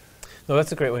 Yeah. No,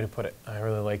 that's a great way to put it. I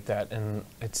really like that. And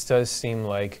it does seem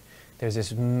like there's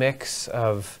this mix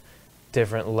of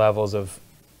different levels of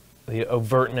the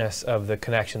overtness of the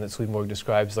connection that Swedenborg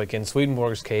describes. Like in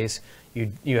Swedenborg's case,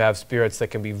 you have spirits that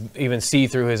can be even see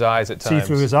through his eyes at times. See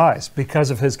through his eyes because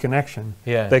of his connection.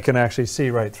 Yeah. They can actually see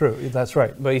right through. That's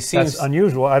right. But he seems that's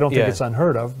unusual. I don't think it's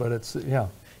unheard of, but it's, yeah.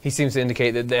 He seems to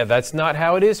indicate that that's not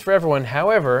how it is for everyone.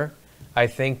 However, I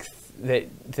think that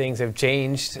things have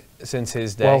changed since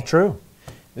his day. Well, true.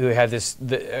 We had this,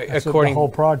 That's according what the whole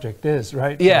project is,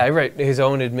 right? Yeah, right. His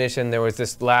own admission, there was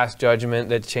this last judgment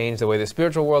that changed the way the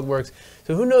spiritual world works.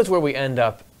 So who knows where we end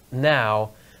up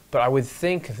now? But I would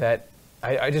think that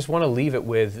I just want to leave it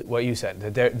with what you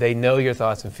said, that they know your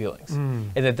thoughts and feelings,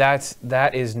 and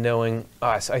that is knowing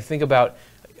us.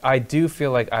 I do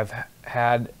feel like I've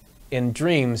had in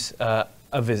dreams a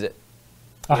visit.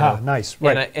 Nice,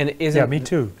 right. And isn't, yeah, me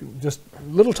too. Just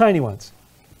little tiny ones.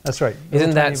 That's right.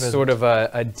 Isn't that sort of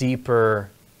a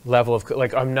deeper level of,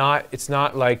 like, it's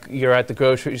not like you're at the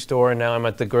grocery store and now I'm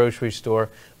at the grocery store,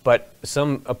 but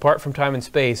apart from time and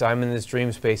space, I'm in this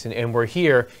dream space, and we're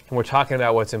here and we're talking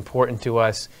about what's important to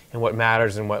us and what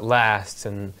matters and what lasts,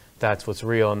 and that's what's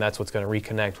real, and that's what's going to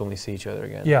reconnect when we see each other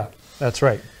again. Yeah, that's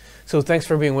right. So thanks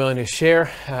for being willing to share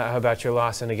about your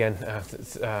loss, and again,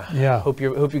 hope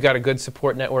you got a good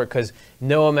support network, because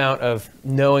no amount of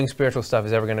knowing spiritual stuff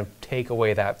is ever going to take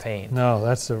away that pain. No,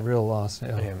 that's a real loss.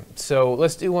 Yeah. So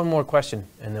let's do one more question,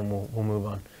 and then we'll move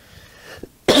on.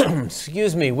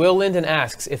 Excuse me. Will Linden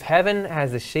asks, if heaven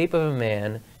has the shape of a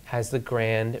man, has the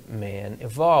grand man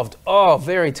evolved? Oh,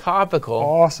 very topical.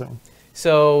 Awesome.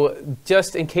 So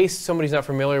just in case somebody's not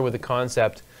familiar with the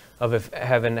concept of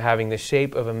heaven having the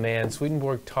shape of a man,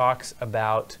 Swedenborg talks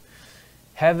about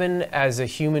heaven as a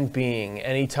human being,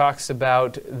 and he talks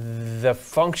about the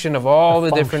function of all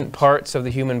the different parts of the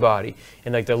human body.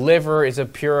 And like the liver is a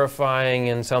purifying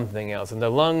in something else, and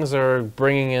the lungs are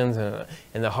bringing in,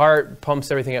 and the heart pumps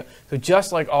everything out. So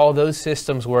just like all those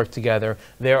systems work together,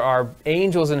 there are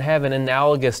angels in heaven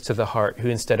analogous to the heart, who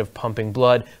instead of pumping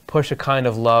blood, push a kind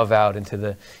of love out into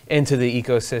the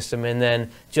ecosystem. And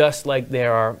then just like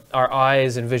there are our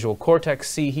eyes and visual cortex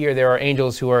see here, there are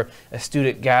angels who are astute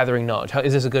at gathering knowledge.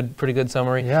 Is this a pretty good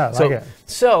summary? Yeah, I like it.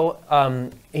 So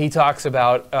he talks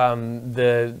about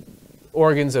the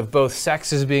organs of both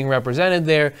sexes being represented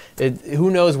there. Who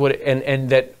knows what, and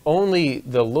that only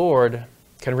the Lord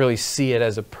can really see it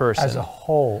as a person. As a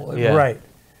whole, right.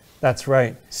 That's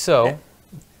right. So,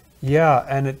 yeah,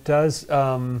 and it does,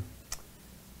 I've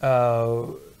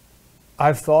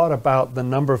thought about the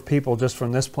number of people just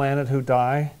from this planet who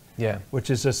die. Yeah. Which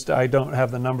is just, I don't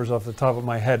have the numbers off the top of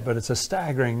my head, but it's a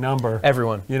staggering number.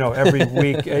 Everyone. You know, every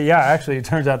week. Yeah, actually, it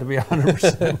turns out to be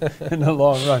 100% in the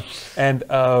long run. And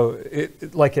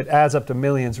it adds up to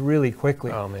millions really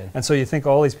quickly. Oh, man. And so you think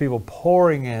all these people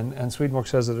pouring in, and Swedenborg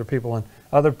says that there are people on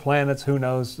other planets, who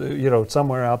knows,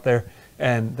 somewhere out there,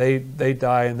 and they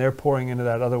die, and they're pouring into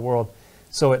that other world.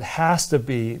 So it has to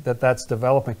be that that's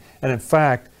developing. And in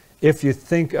fact, if you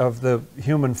think of the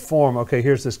human form, okay,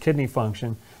 here's this kidney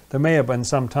function. There may have been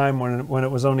some time when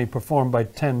it was only performed by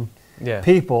 10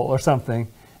 people or something,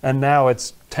 and now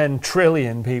it's 10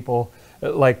 trillion people.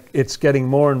 Like, it's getting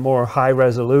more and more high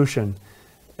resolution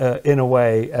in a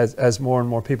way as more and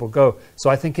more people go. So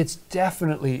I think it's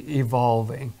definitely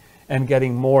evolving and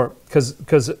getting more,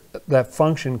 because that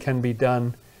function can be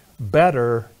done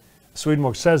better.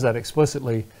 Swedenborg says that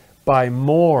explicitly, by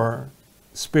more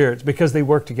spirits, because they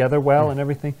work together well and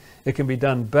everything, it can be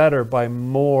done better by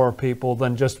more people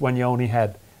than just when you only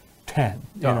had 10.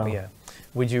 You know? Yeah.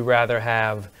 Would you rather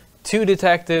have 2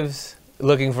 detectives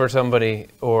looking for somebody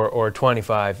or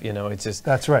 25? You know, it's just...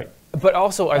 That's right. But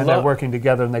also, I and love... they're working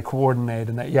together and they coordinate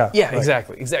and they, Yeah, right.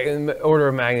 exactly. In order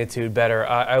of magnitude better.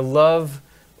 I love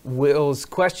Will's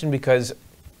question because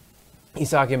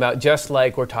he's talking about just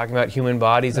like we're talking about human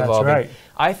bodies That's evolving. right.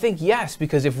 I think yes,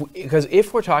 because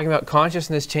if we're talking about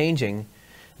consciousness changing,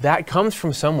 that comes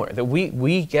from somewhere. That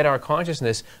we get our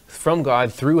consciousness from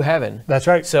God through heaven. That's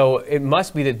right. So it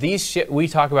must be that we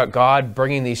talk about God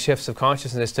bringing these shifts of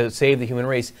consciousness to save the human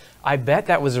race. I bet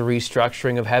that was a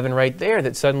restructuring of heaven right there,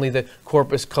 that suddenly the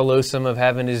corpus callosum of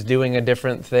heaven is doing a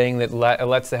different thing that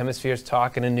lets the hemispheres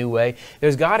talk in a new way.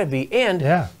 There's got to be.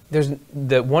 And there's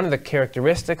one of the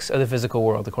characteristics of the physical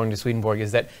world, according to Swedenborg,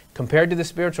 is that compared to the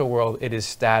spiritual world, it is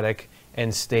static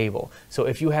and stable. So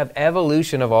if you have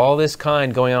evolution of all this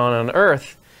kind going on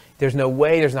Earth, there's no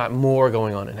way there's not more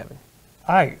going on in heaven.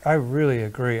 I really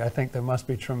agree. I think there must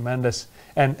be tremendous,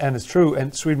 and it's true,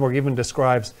 and Swedenborg even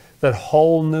describes that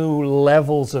whole new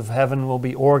levels of heaven will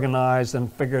be organized and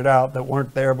figured out that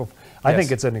weren't there before. I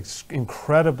think it's an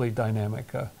incredibly dynamic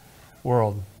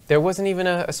world. There wasn't even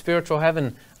a spiritual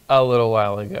heaven a little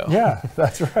while ago. Yeah,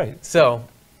 that's right. So,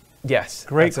 yes.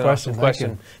 Great that's question. An awesome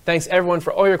question. Thanks everyone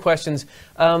for all your questions.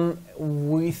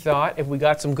 We thought if we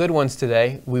got some good ones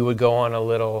today, we would go on a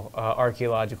little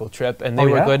archaeological trip, and they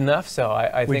were good enough. So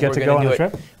I think we're going to do it.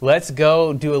 Trip? Let's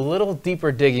go do a little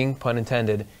deeper digging, pun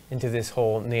intended, into this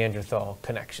whole Neanderthal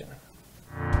connection.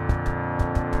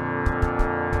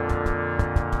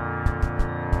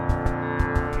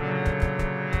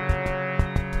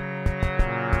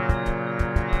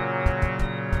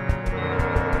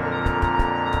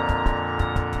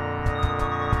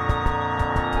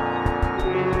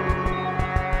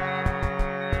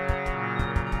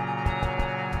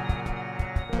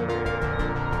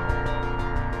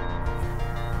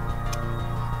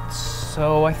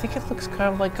 So I think it looks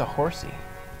kind of like a horsey.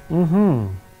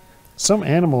 Mm-hmm. Some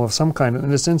animal of some kind,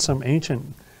 and it's in some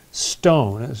ancient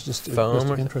stone. It's just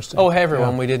interesting. Oh, hey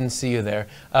everyone, we didn't see you there.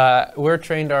 We're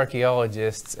trained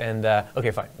archaeologists, and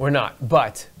okay, fine, we're not.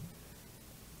 But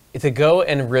to go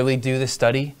and really do the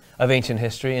study of ancient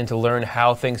history and to learn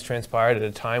how things transpired at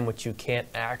a time which you can't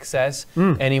access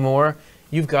anymore,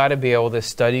 you've got to be able to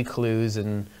study clues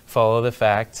and follow the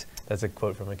facts. That's a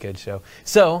quote from a kid's show.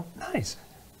 So nice.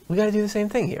 We got to do the same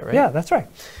thing here, right? Yeah, that's right.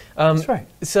 That's right.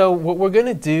 So what we're going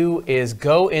to do is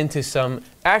go into some...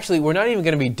 Actually, we're not even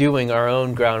going to be doing our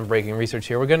own groundbreaking research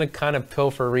here. We're going to kind of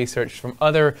pilfer research from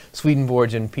other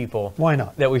Swedenborgian people. Why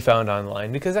not? That we found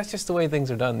online, because that's just the way things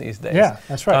are done these days. Yeah,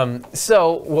 that's right.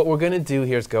 So what we're going to do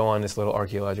here is go on this little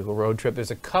archaeological road trip.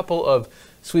 There's a couple of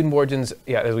Swedenborgians,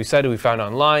 as we said, we found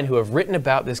online, who have written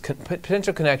about this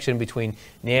potential connection between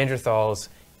Neanderthals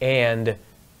and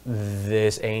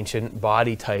this ancient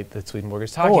body type that Swedenborg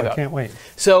is talking about. I can't wait.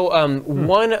 So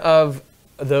one of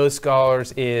those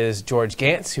scholars is George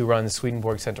Gantz, who runs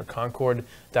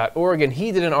SwedenborgCenterConcord.org, and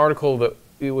he did an article that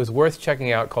it was worth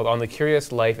checking out called On the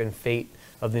Curious Life and Fate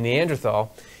of the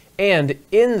Neanderthal. And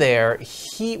in there,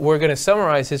 we're going to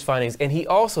summarize his findings, and he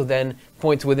also then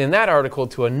points within that article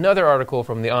to another article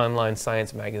from the online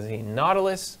science magazine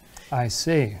Nautilus. I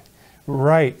see.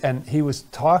 Right, and he was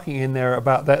talking in there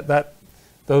about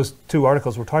those two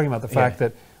articles were talking about the fact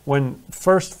that when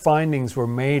first findings were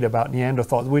made about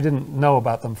Neanderthals, we didn't know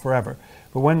about them forever,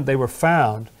 but when they were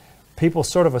found, people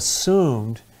sort of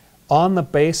assumed on the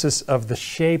basis of the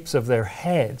shapes of their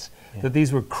heads that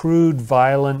these were crude,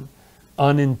 violent,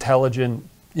 unintelligent,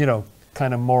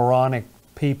 kind of moronic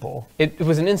people. It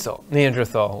was an insult.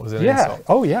 Neanderthal was an insult.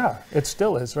 Oh yeah, it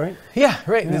still is, right? Yeah,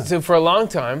 right. Yeah. So for a long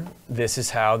time, this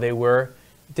is how they were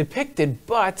depicted,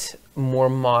 but more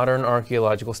modern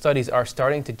archaeological studies are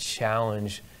starting to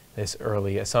challenge this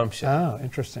early assumption. Oh,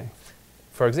 interesting.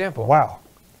 For example. Wow.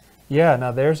 Yeah,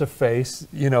 now there's a face,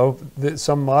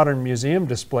 some modern museum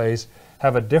displays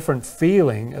have a different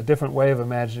feeling, a different way of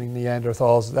imagining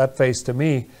Neanderthals. That face to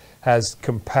me has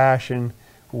compassion,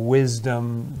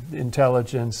 wisdom,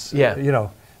 intelligence,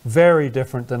 very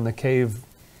different than the cave,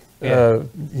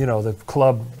 the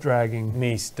club dragging.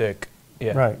 Me stick.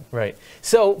 Yeah. Right.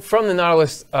 So from the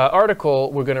Nautilus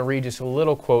article, we're going to read just a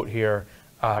little quote here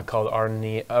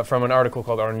from an article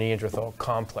called Our Neanderthal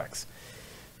Complex.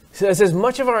 So it says,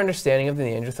 much of our understanding of the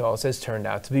Neanderthals has turned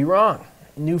out to be wrong.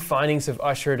 new findings have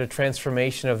ushered a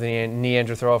transformation of the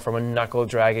Neanderthal from a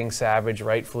knuckle-dragging savage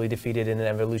rightfully defeated in an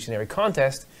evolutionary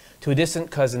contest to a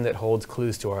distant cousin that holds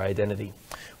clues to our identity.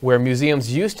 Where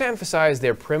museums used to emphasize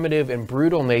their primitive and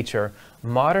brutal nature,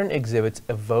 modern exhibits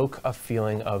evoke a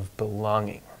feeling of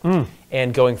belonging.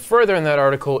 And going further in that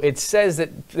article, it says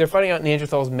that they're finding out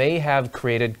Neanderthals may have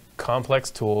created complex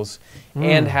tools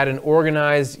and had an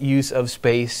organized use of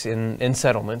space in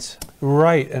settlements.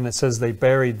 Right, and it says they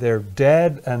buried their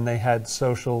dead, and they had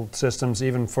social systems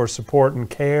even for support and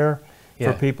care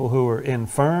for people who were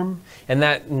infirm. And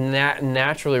that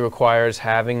naturally requires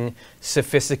having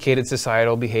sophisticated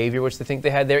societal behavior, which they think they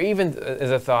had there, even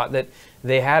as a thought that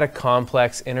they had a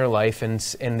complex inner life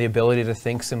and the ability to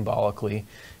think symbolically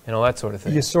and all that sort of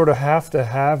thing. You sort of have to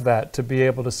have that to be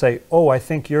able to say, oh, I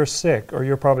think you're sick, or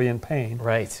you're probably in pain.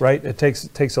 Right. Right? It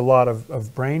takes a lot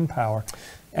of brain power.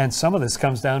 And some of this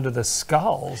comes down to the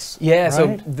skulls. Yeah, right?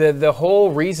 so the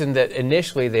whole reason that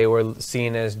initially they were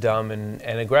seen as dumb and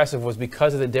aggressive was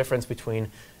because of the difference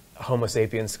between a Homo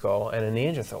sapiens skull and a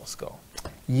Neanderthal skull.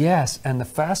 Yes, and the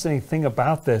fascinating thing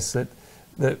about this,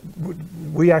 that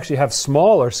we actually have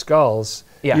smaller skulls.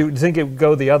 Yeah. You'd think it would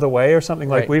go the other way or something,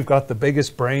 like Right. we've got the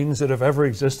biggest brains that have ever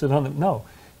existed on them. No,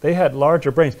 they had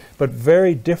larger brains, but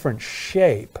very different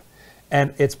shape.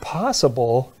 And it's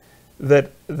possible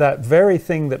that that very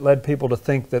thing that led people to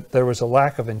think that there was a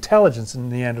lack of intelligence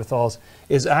in Neanderthals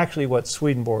is actually what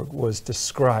Swedenborg was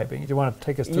describing. Do you want to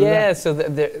take us through that? Yeah, so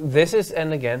this is,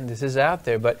 and again, this is out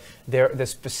there, but the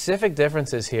specific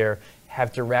differences here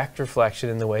have direct reflection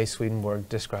in the way Swedenborg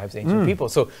describes ancient people.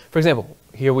 So, for example,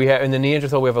 here we have, in the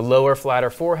Neanderthal, we have a lower, flatter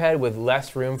forehead with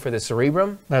less room for the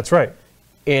cerebrum. That's right.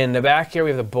 In the back here,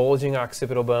 we have the bulging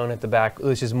occipital bone at the back,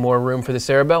 which is more room for the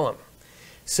cerebellum.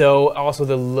 So also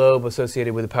the lobe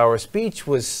associated with the power of speech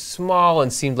was small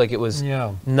and seemed like it was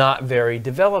not very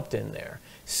developed in there.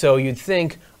 So you'd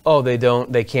think, oh,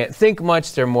 they can't think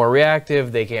much, they're more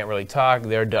reactive, they can't really talk,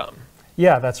 they're dumb.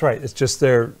 Yeah, that's right. It's just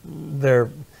their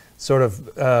sort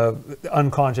of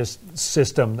unconscious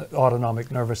system, the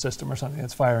autonomic nervous system or something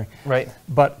that's firing. Right.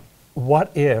 But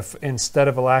what if, instead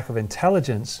of a lack of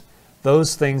intelligence,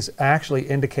 those things actually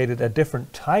indicated a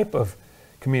different type of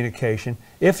communication?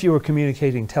 If you were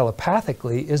communicating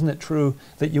telepathically, isn't it true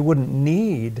that you wouldn't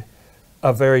need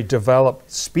a very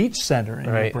developed speech center in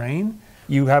your brain?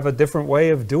 You have a different way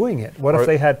of doing it. What if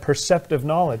they had perceptive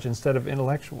knowledge instead of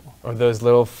intellectual? Or those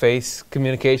little face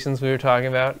communications we were talking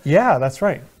about? Yeah, that's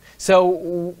right.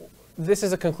 So this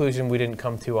is a conclusion we didn't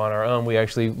come to on our own. We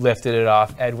actually lifted it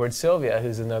off Edward Sylvia,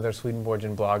 who's another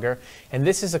Swedenborgian blogger. And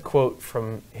this is a quote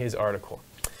from his article.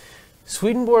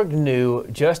 Swedenborg knew,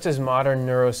 just as modern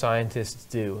neuroscientists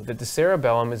do, that the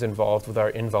cerebellum is involved with our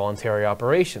involuntary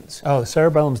operations. Oh, the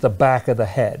cerebellum's the back of the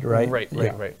head, right?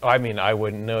 Right. I mean, I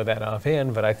wouldn't know that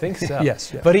offhand, but I think so.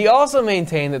 Yes. But he also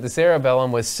maintained that the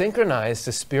cerebellum was synchronized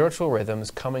to spiritual rhythms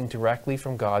coming directly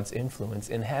from God's influence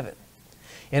in heaven.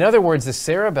 In other words, the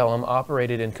cerebellum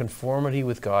operated in conformity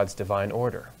with God's divine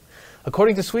order.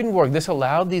 According to Swedenborg, this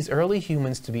allowed these early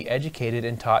humans to be educated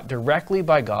and taught directly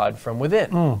by God from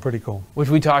within. Pretty cool. Which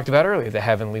we talked about earlier, the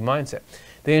heavenly mindset.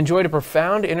 They enjoyed a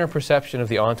profound inner perception of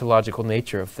the ontological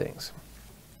nature of things.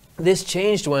 This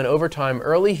changed when, over time,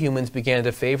 early humans began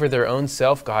to favor their own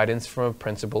self-guidance from a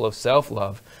principle of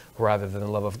self-love rather than the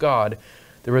love of God.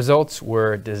 The results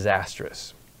were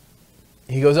disastrous.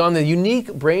 He goes on, the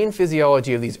unique brain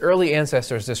physiology of these early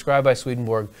ancestors described by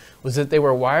Swedenborg was that they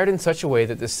were wired in such a way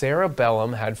that the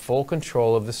cerebellum had full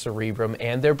control of the cerebrum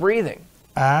and their breathing.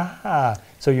 So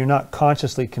you're not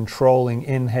consciously controlling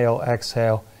inhale,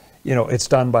 exhale. You know, it's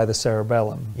done by the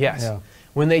cerebellum. Yes. Yeah.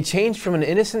 When they changed from an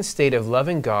innocent state of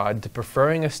loving God to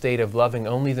preferring a state of loving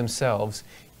only themselves,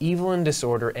 evil and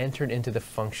disorder entered into the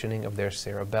functioning of their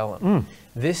cerebellum.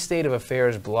 This state of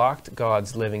affairs blocked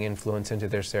God's living influence into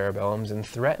their cerebellums and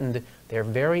threatened their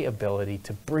very ability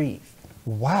to breathe.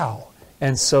 Wow.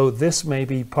 And so this may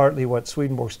be partly what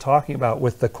Swedenborg's talking about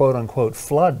with the quote-unquote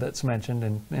flood that's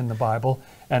mentioned in the Bible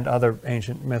and other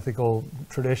ancient mythical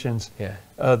traditions,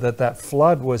 that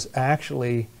flood was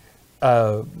actually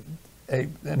an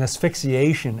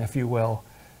asphyxiation, if you will,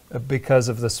 because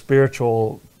of the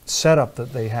spiritual setup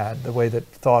that they had, the way that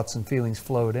thoughts and feelings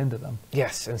flowed into them.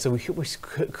 Yes, and so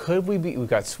we've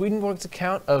got Swedenborg's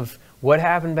account of what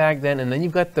happened back then, and then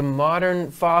you've got the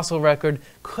modern fossil record.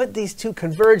 Could these two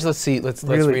converge? Let's see. Let's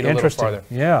Really read a little farther.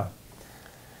 Yeah.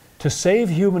 To save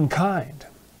humankind,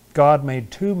 God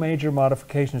made two major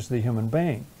modifications to the human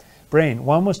brain.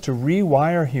 One was to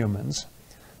rewire humans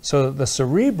so that the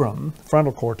cerebrum,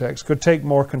 frontal cortex, could take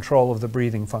more control of the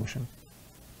breathing function.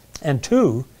 And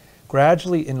two,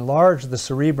 gradually enlarge the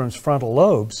cerebrum's frontal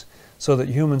lobes so that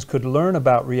humans could learn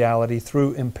about reality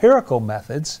through empirical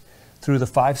methods, through the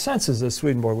five senses, as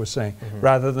Swedenborg was saying,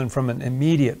 rather than from an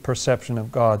immediate perception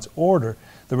of God's order.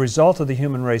 The result of the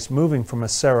human race moving from a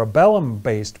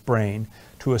cerebellum-based brain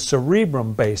to a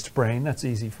cerebrum-based brain, that's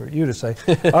easy for you to say,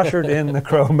 ushered in the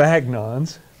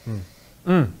Cro-Magnons.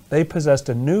 They possessed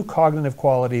a new cognitive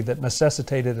quality that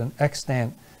necessitated an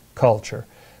extant culture.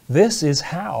 This is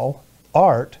how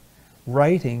art,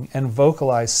 writing, and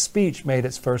vocalized speech made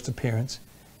its first appearance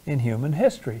in human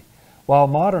history. While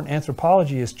modern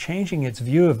anthropology is changing its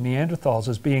view of Neanderthals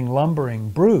as being lumbering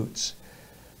brutes,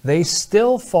 they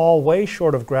still fall way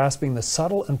short of grasping the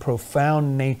subtle and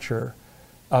profound nature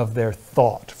of their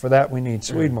thought. For that we need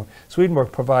Swedenborg.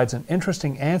 Swedenborg provides an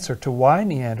interesting answer to why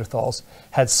Neanderthals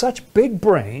had such big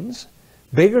brains,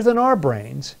 bigger than our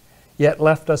brains, yet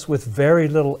left us with very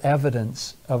little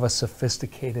evidence of a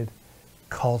sophisticated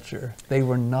culture. They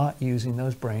were not using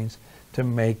those brains to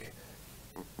make,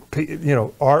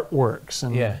 artworks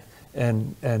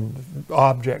and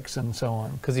objects and so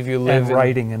on. Because if you live and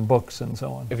writing and books and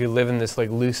so on. If you live in this like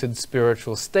lucid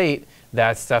spiritual state,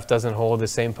 that stuff doesn't hold the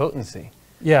same potency.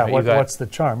 Yeah, Right, what's the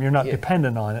charm? You're not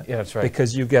dependent on it. Yeah, that's right.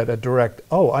 Because you get a direct,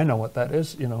 oh, I know what that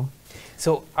is,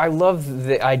 So I love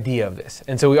the idea of this,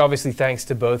 and so we obviously thanks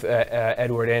to both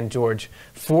Edward and George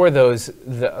for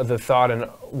the thought and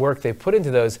work they put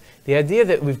into those. The idea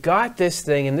that we've got this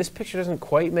thing, and this picture doesn't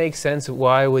quite make sense.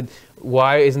 Why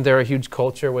isn't there a huge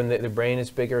culture when the brain is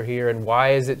bigger here, and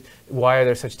why are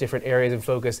there such different areas of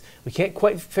focus? We can't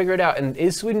quite figure it out. And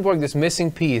is Swedenborg this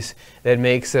missing piece that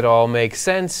makes it all make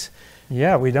sense?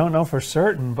 Yeah, we don't know for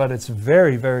certain, but it's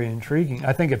very, very intriguing.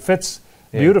 I think it fits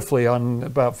beautifully on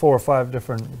about 4 or 5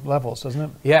 different levels, doesn't it?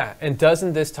 Yeah, and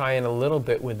doesn't this tie in a little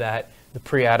bit with the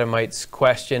pre-Adamites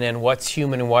question and what's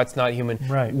human and what's not human?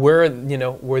 Right.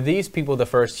 Were these people the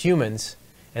first humans,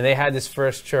 and they had this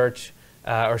first church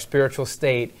or spiritual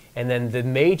state, and then the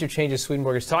major changes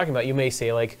Swedenborg is talking about, you may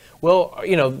say like, well,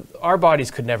 our bodies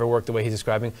could never work the way he's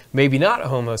describing. Maybe not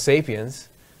Homo sapiens,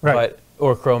 right,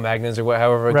 or Cro-Magnons or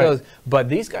however it goes, but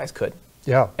these guys could.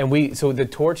 Yeah. And so the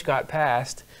torch got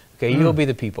passed. Okay, you'll be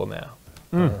the people now.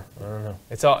 I don't know.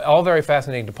 It's all very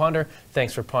fascinating to ponder.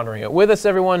 Thanks for pondering it with us,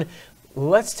 everyone.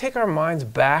 Let's take our minds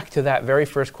back to that very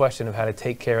first question of how to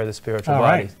take care of the spiritual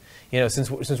body. Right.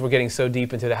 Since we're getting so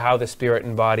deep into how the spirit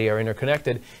and body are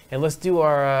interconnected, and let's do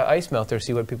our ice melter,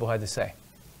 see what people had to say.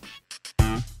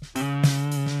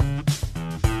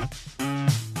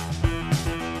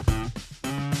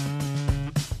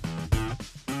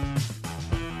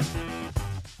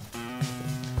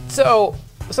 So,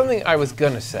 something I was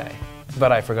going to say,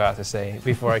 but I forgot to say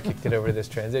before I kicked it over to this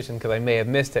transition, because I may have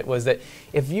missed it, was that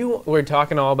if you were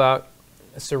talking all about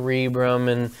cerebrum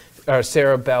and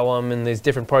cerebellum and these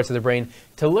different parts of the brain,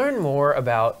 to learn more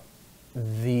about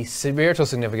the spiritual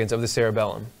significance of the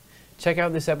cerebellum, check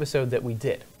out this episode that we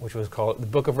did, which was called The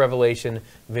Book of Revelation,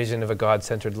 Vision of a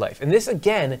God-Centered Life. And this,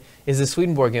 again, is the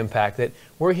Swedenborg impact, that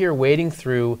we're here wading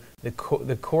through the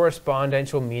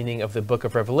correspondential meaning of the Book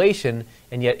of Revelation,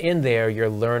 and yet in there you're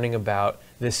learning about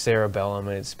this cerebellum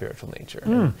and its spiritual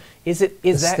nature. Is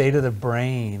the state of the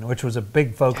brain, which was a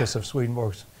big focus of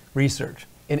Swedenborg's research.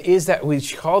 And is that, we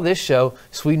call this show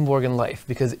Swedenborg in Life,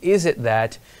 because is it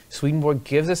that Swedenborg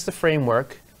gives us the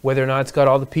framework, whether or not it's got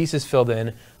all the pieces filled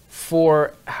in,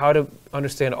 for how to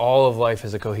understand all of life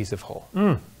as a cohesive whole.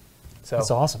 So that's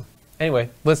awesome. Anyway,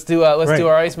 let's do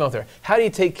our ice melter. How do you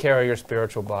take care of your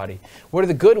spiritual body? What are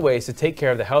the good ways to take care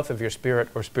of the health of your spirit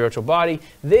or spiritual body?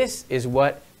 This is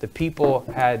what the people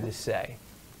had to say.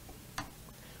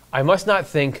 I must not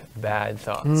think bad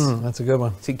thoughts. That's a good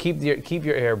one. So keep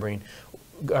your air brain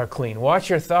clean. Watch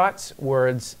your thoughts,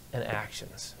 words, and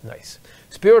actions. Nice.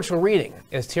 Spiritual reading.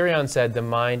 As Tyrion said, the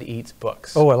mind eats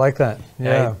books. Oh, I like that.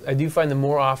 Yeah. I do find the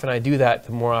more often I do that,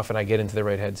 the more often I get into the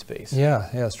right headspace. Yeah,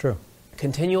 it's true.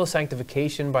 Continual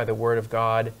sanctification by the Word of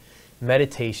God,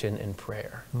 meditation, and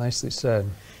prayer. Nicely said.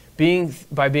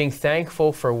 By being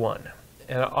thankful for one.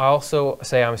 And I also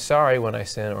say I'm sorry when I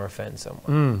sin or offend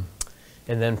someone.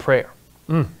 And then prayer.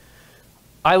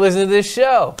 I listen to this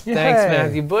show. Yay. Thanks,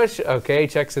 Matthew Bush. Okay,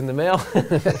 checks in the mail.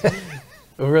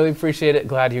 We really appreciate it.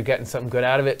 Glad you're getting something good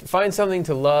out of it. Find something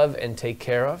to love and take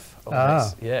care of.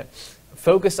 Nice. Yeah.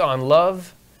 Focus on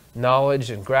love,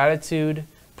 knowledge, and gratitude.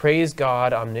 Praise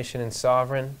God, omniscient and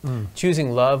sovereign.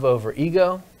 Choosing love over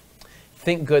ego.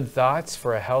 Think good thoughts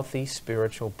for a healthy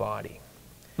spiritual body.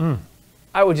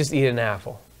 I would just eat an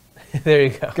apple. There you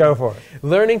go. Go for it.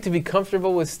 Learning to be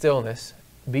comfortable with stillness.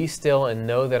 Be still and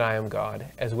know that I am God,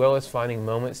 as well as finding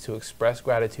moments to express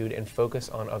gratitude and focus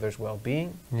on others'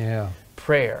 well-being. Yeah.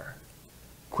 Prayer.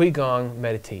 Qigong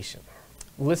meditation.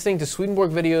 listening to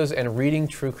Swedenborg videos and reading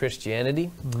True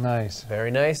Christianity. Nice.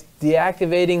 Very nice.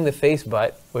 Deactivating the face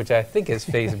butt, which I think is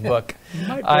Facebook.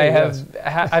 Might be,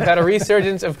 I've had a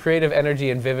resurgence of creative energy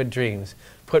and vivid dreams.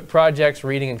 Put projects,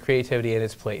 reading, and creativity in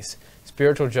its place.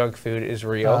 Spiritual junk food is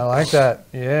real. I like that.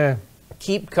 Yeah.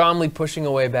 Keep calmly pushing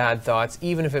away bad thoughts,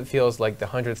 even if it feels like the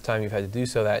 100th time you've had to do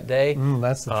so that day.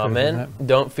 That's the truth, Amen. isn't it?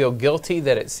 Don't feel guilty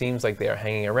that it seems like they are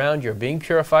hanging around. You're being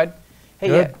purified. Hey,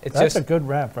 Good. yeah, it's That's just a good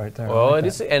rap right there. I well, like it that.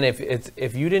 is. And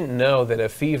if you didn't know that a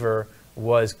fever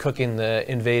was cooking the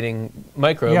invading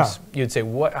microbes, you'd say,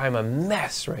 "What? I'm a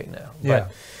mess right now." Yeah.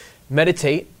 But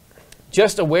meditate.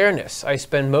 Just awareness. I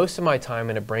spend most of my time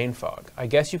in a brain fog. I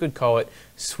guess you could call it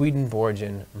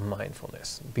Swedenborgian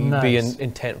mindfulness. Be Nice.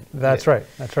 intent. That's right.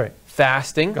 That's right.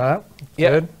 Fasting. Got it? Yeah,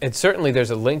 Good. it's certainly there's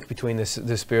a link between the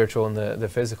spiritual and the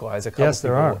physical. As a couple Yes,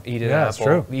 there people are. eat an Yeah, it's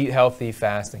apple, true. eat healthy,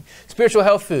 fasting. Spiritual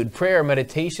health food, prayer,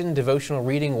 meditation, devotional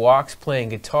reading, walks, playing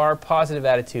guitar, positive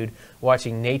attitude,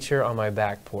 watching nature on my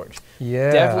back porch. Yeah.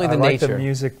 Definitely the I like nature. the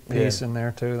music piece Yeah. in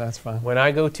there too. That's fun. When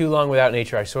I go too long without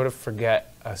nature, I sort of forget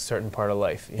a certain part of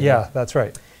life. you know? Yeah, that's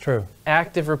right. True.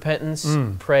 Active repentance,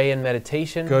 Mm. pray and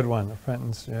meditation. Good one.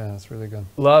 Repentance. Yeah, that's really good.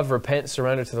 Love, repent,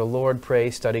 surrender to the Lord, pray,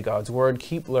 study God's word,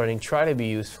 keep learning, try to be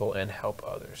useful, and help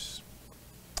others.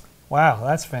 Wow,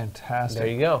 that's fantastic. There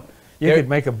you go. You There- could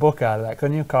make a book out of that,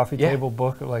 couldn't you? Coffee Yeah. table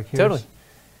book, like here's, Totally.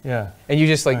 Yeah. And you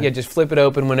just Right. just flip it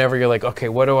open whenever you're like, okay,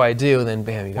 what do I do? And then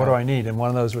bam, you got What do it. I need? And one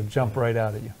of those would jump right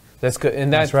out at you. That's good.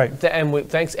 And That's right.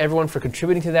 Thanks everyone for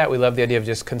contributing to that. We love the idea of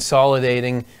just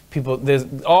consolidating people. There's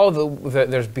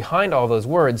there's behind all those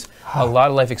words a lot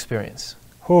of life experience,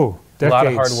 Whew, A lot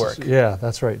of hard decades. work. Yeah,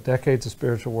 that's right. Decades of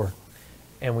spiritual work.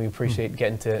 and we appreciate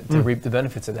getting to reap the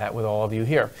benefits of that with all of you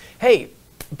here. Hey,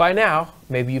 by now,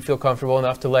 maybe you feel comfortable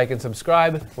enough to like and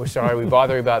subscribe. We're sorry we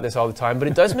bother you about this all the time, but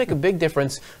it does make a big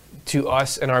difference to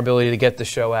us and our ability to get the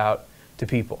show out to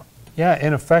people. Yeah,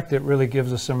 in effect, it really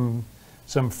gives us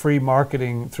some free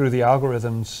marketing through the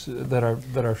algorithms that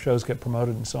our shows get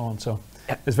promoted and so on. So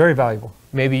it's very valuable.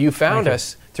 Maybe you found Thank you.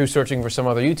 us through searching for some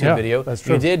other YouTube Yeah, video. that's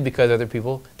true. You did because other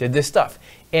people did this stuff.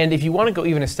 And if you want to go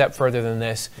even a step further than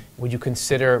this, would you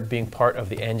consider being part of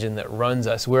the engine that runs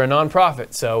us? We're a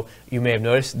nonprofit, so you may have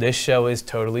noticed this show is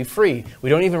totally free. We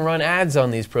don't even run ads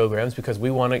on these programs because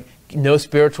we want no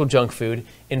spiritual junk food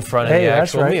in front of Hey, the that's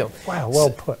actual right. meal. Wow, well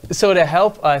put. So to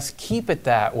help us keep it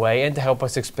that way and to help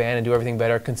us expand and do everything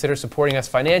better, consider supporting us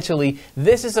financially.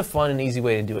 This is a fun and easy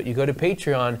way to do it. You go to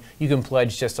Patreon, you can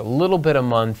pledge just a little bit a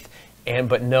month,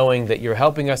 but knowing that you're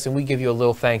helping us, and we give you a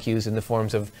little thank yous in the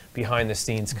forms of behind the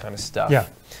scenes kind of stuff. Yeah,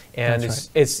 And that's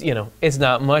it's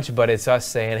not much, but it's us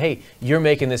saying, hey, you're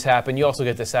making this happen. You also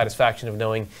get the satisfaction of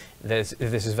knowing that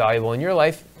if this is valuable in your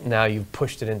life, now you've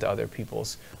pushed it into other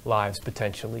people's lives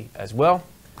potentially as well.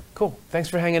 Cool. Thanks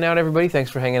for hanging out, everybody. Thanks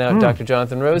for hanging out, Dr.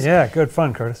 Jonathan Rose. Yeah, good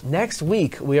fun, Curtis. Next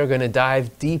week, we are going to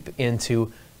dive deep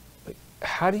into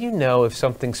how do you know if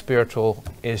something spiritual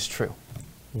is true?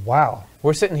 Wow.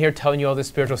 We're sitting here telling you all this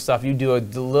spiritual stuff. You do a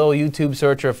little YouTube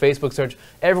search or a Facebook search.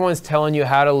 Everyone's telling you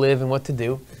how to live and what to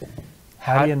do.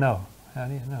 How do you know? How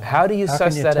do you know? How do you How suss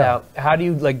can you that tell? out? How do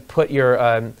you put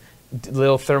your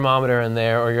little thermometer in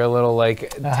there, or your little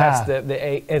test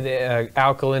the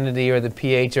alkalinity or the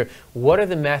pH, or what are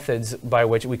the methods by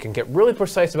which we can get really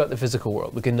precise about the physical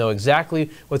world? We can know exactly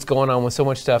what's going on with so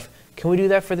much stuff. Can we do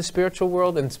that for the spiritual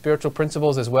world and spiritual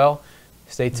principles as well?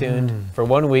 Stay tuned for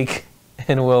 1 week,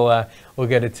 and we'll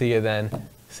get it to you then.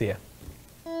 See ya.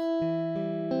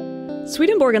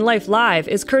 Swedenborg and Life Live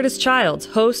is Curtis Childs,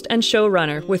 host and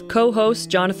showrunner, with co-host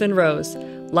Jonathan Rose.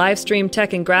 Live stream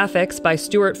tech and graphics by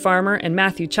Stuart Farmer and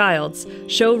Matthew Childs.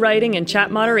 Show writing and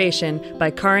chat moderation by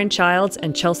Karin Childs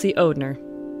and Chelsea Odner.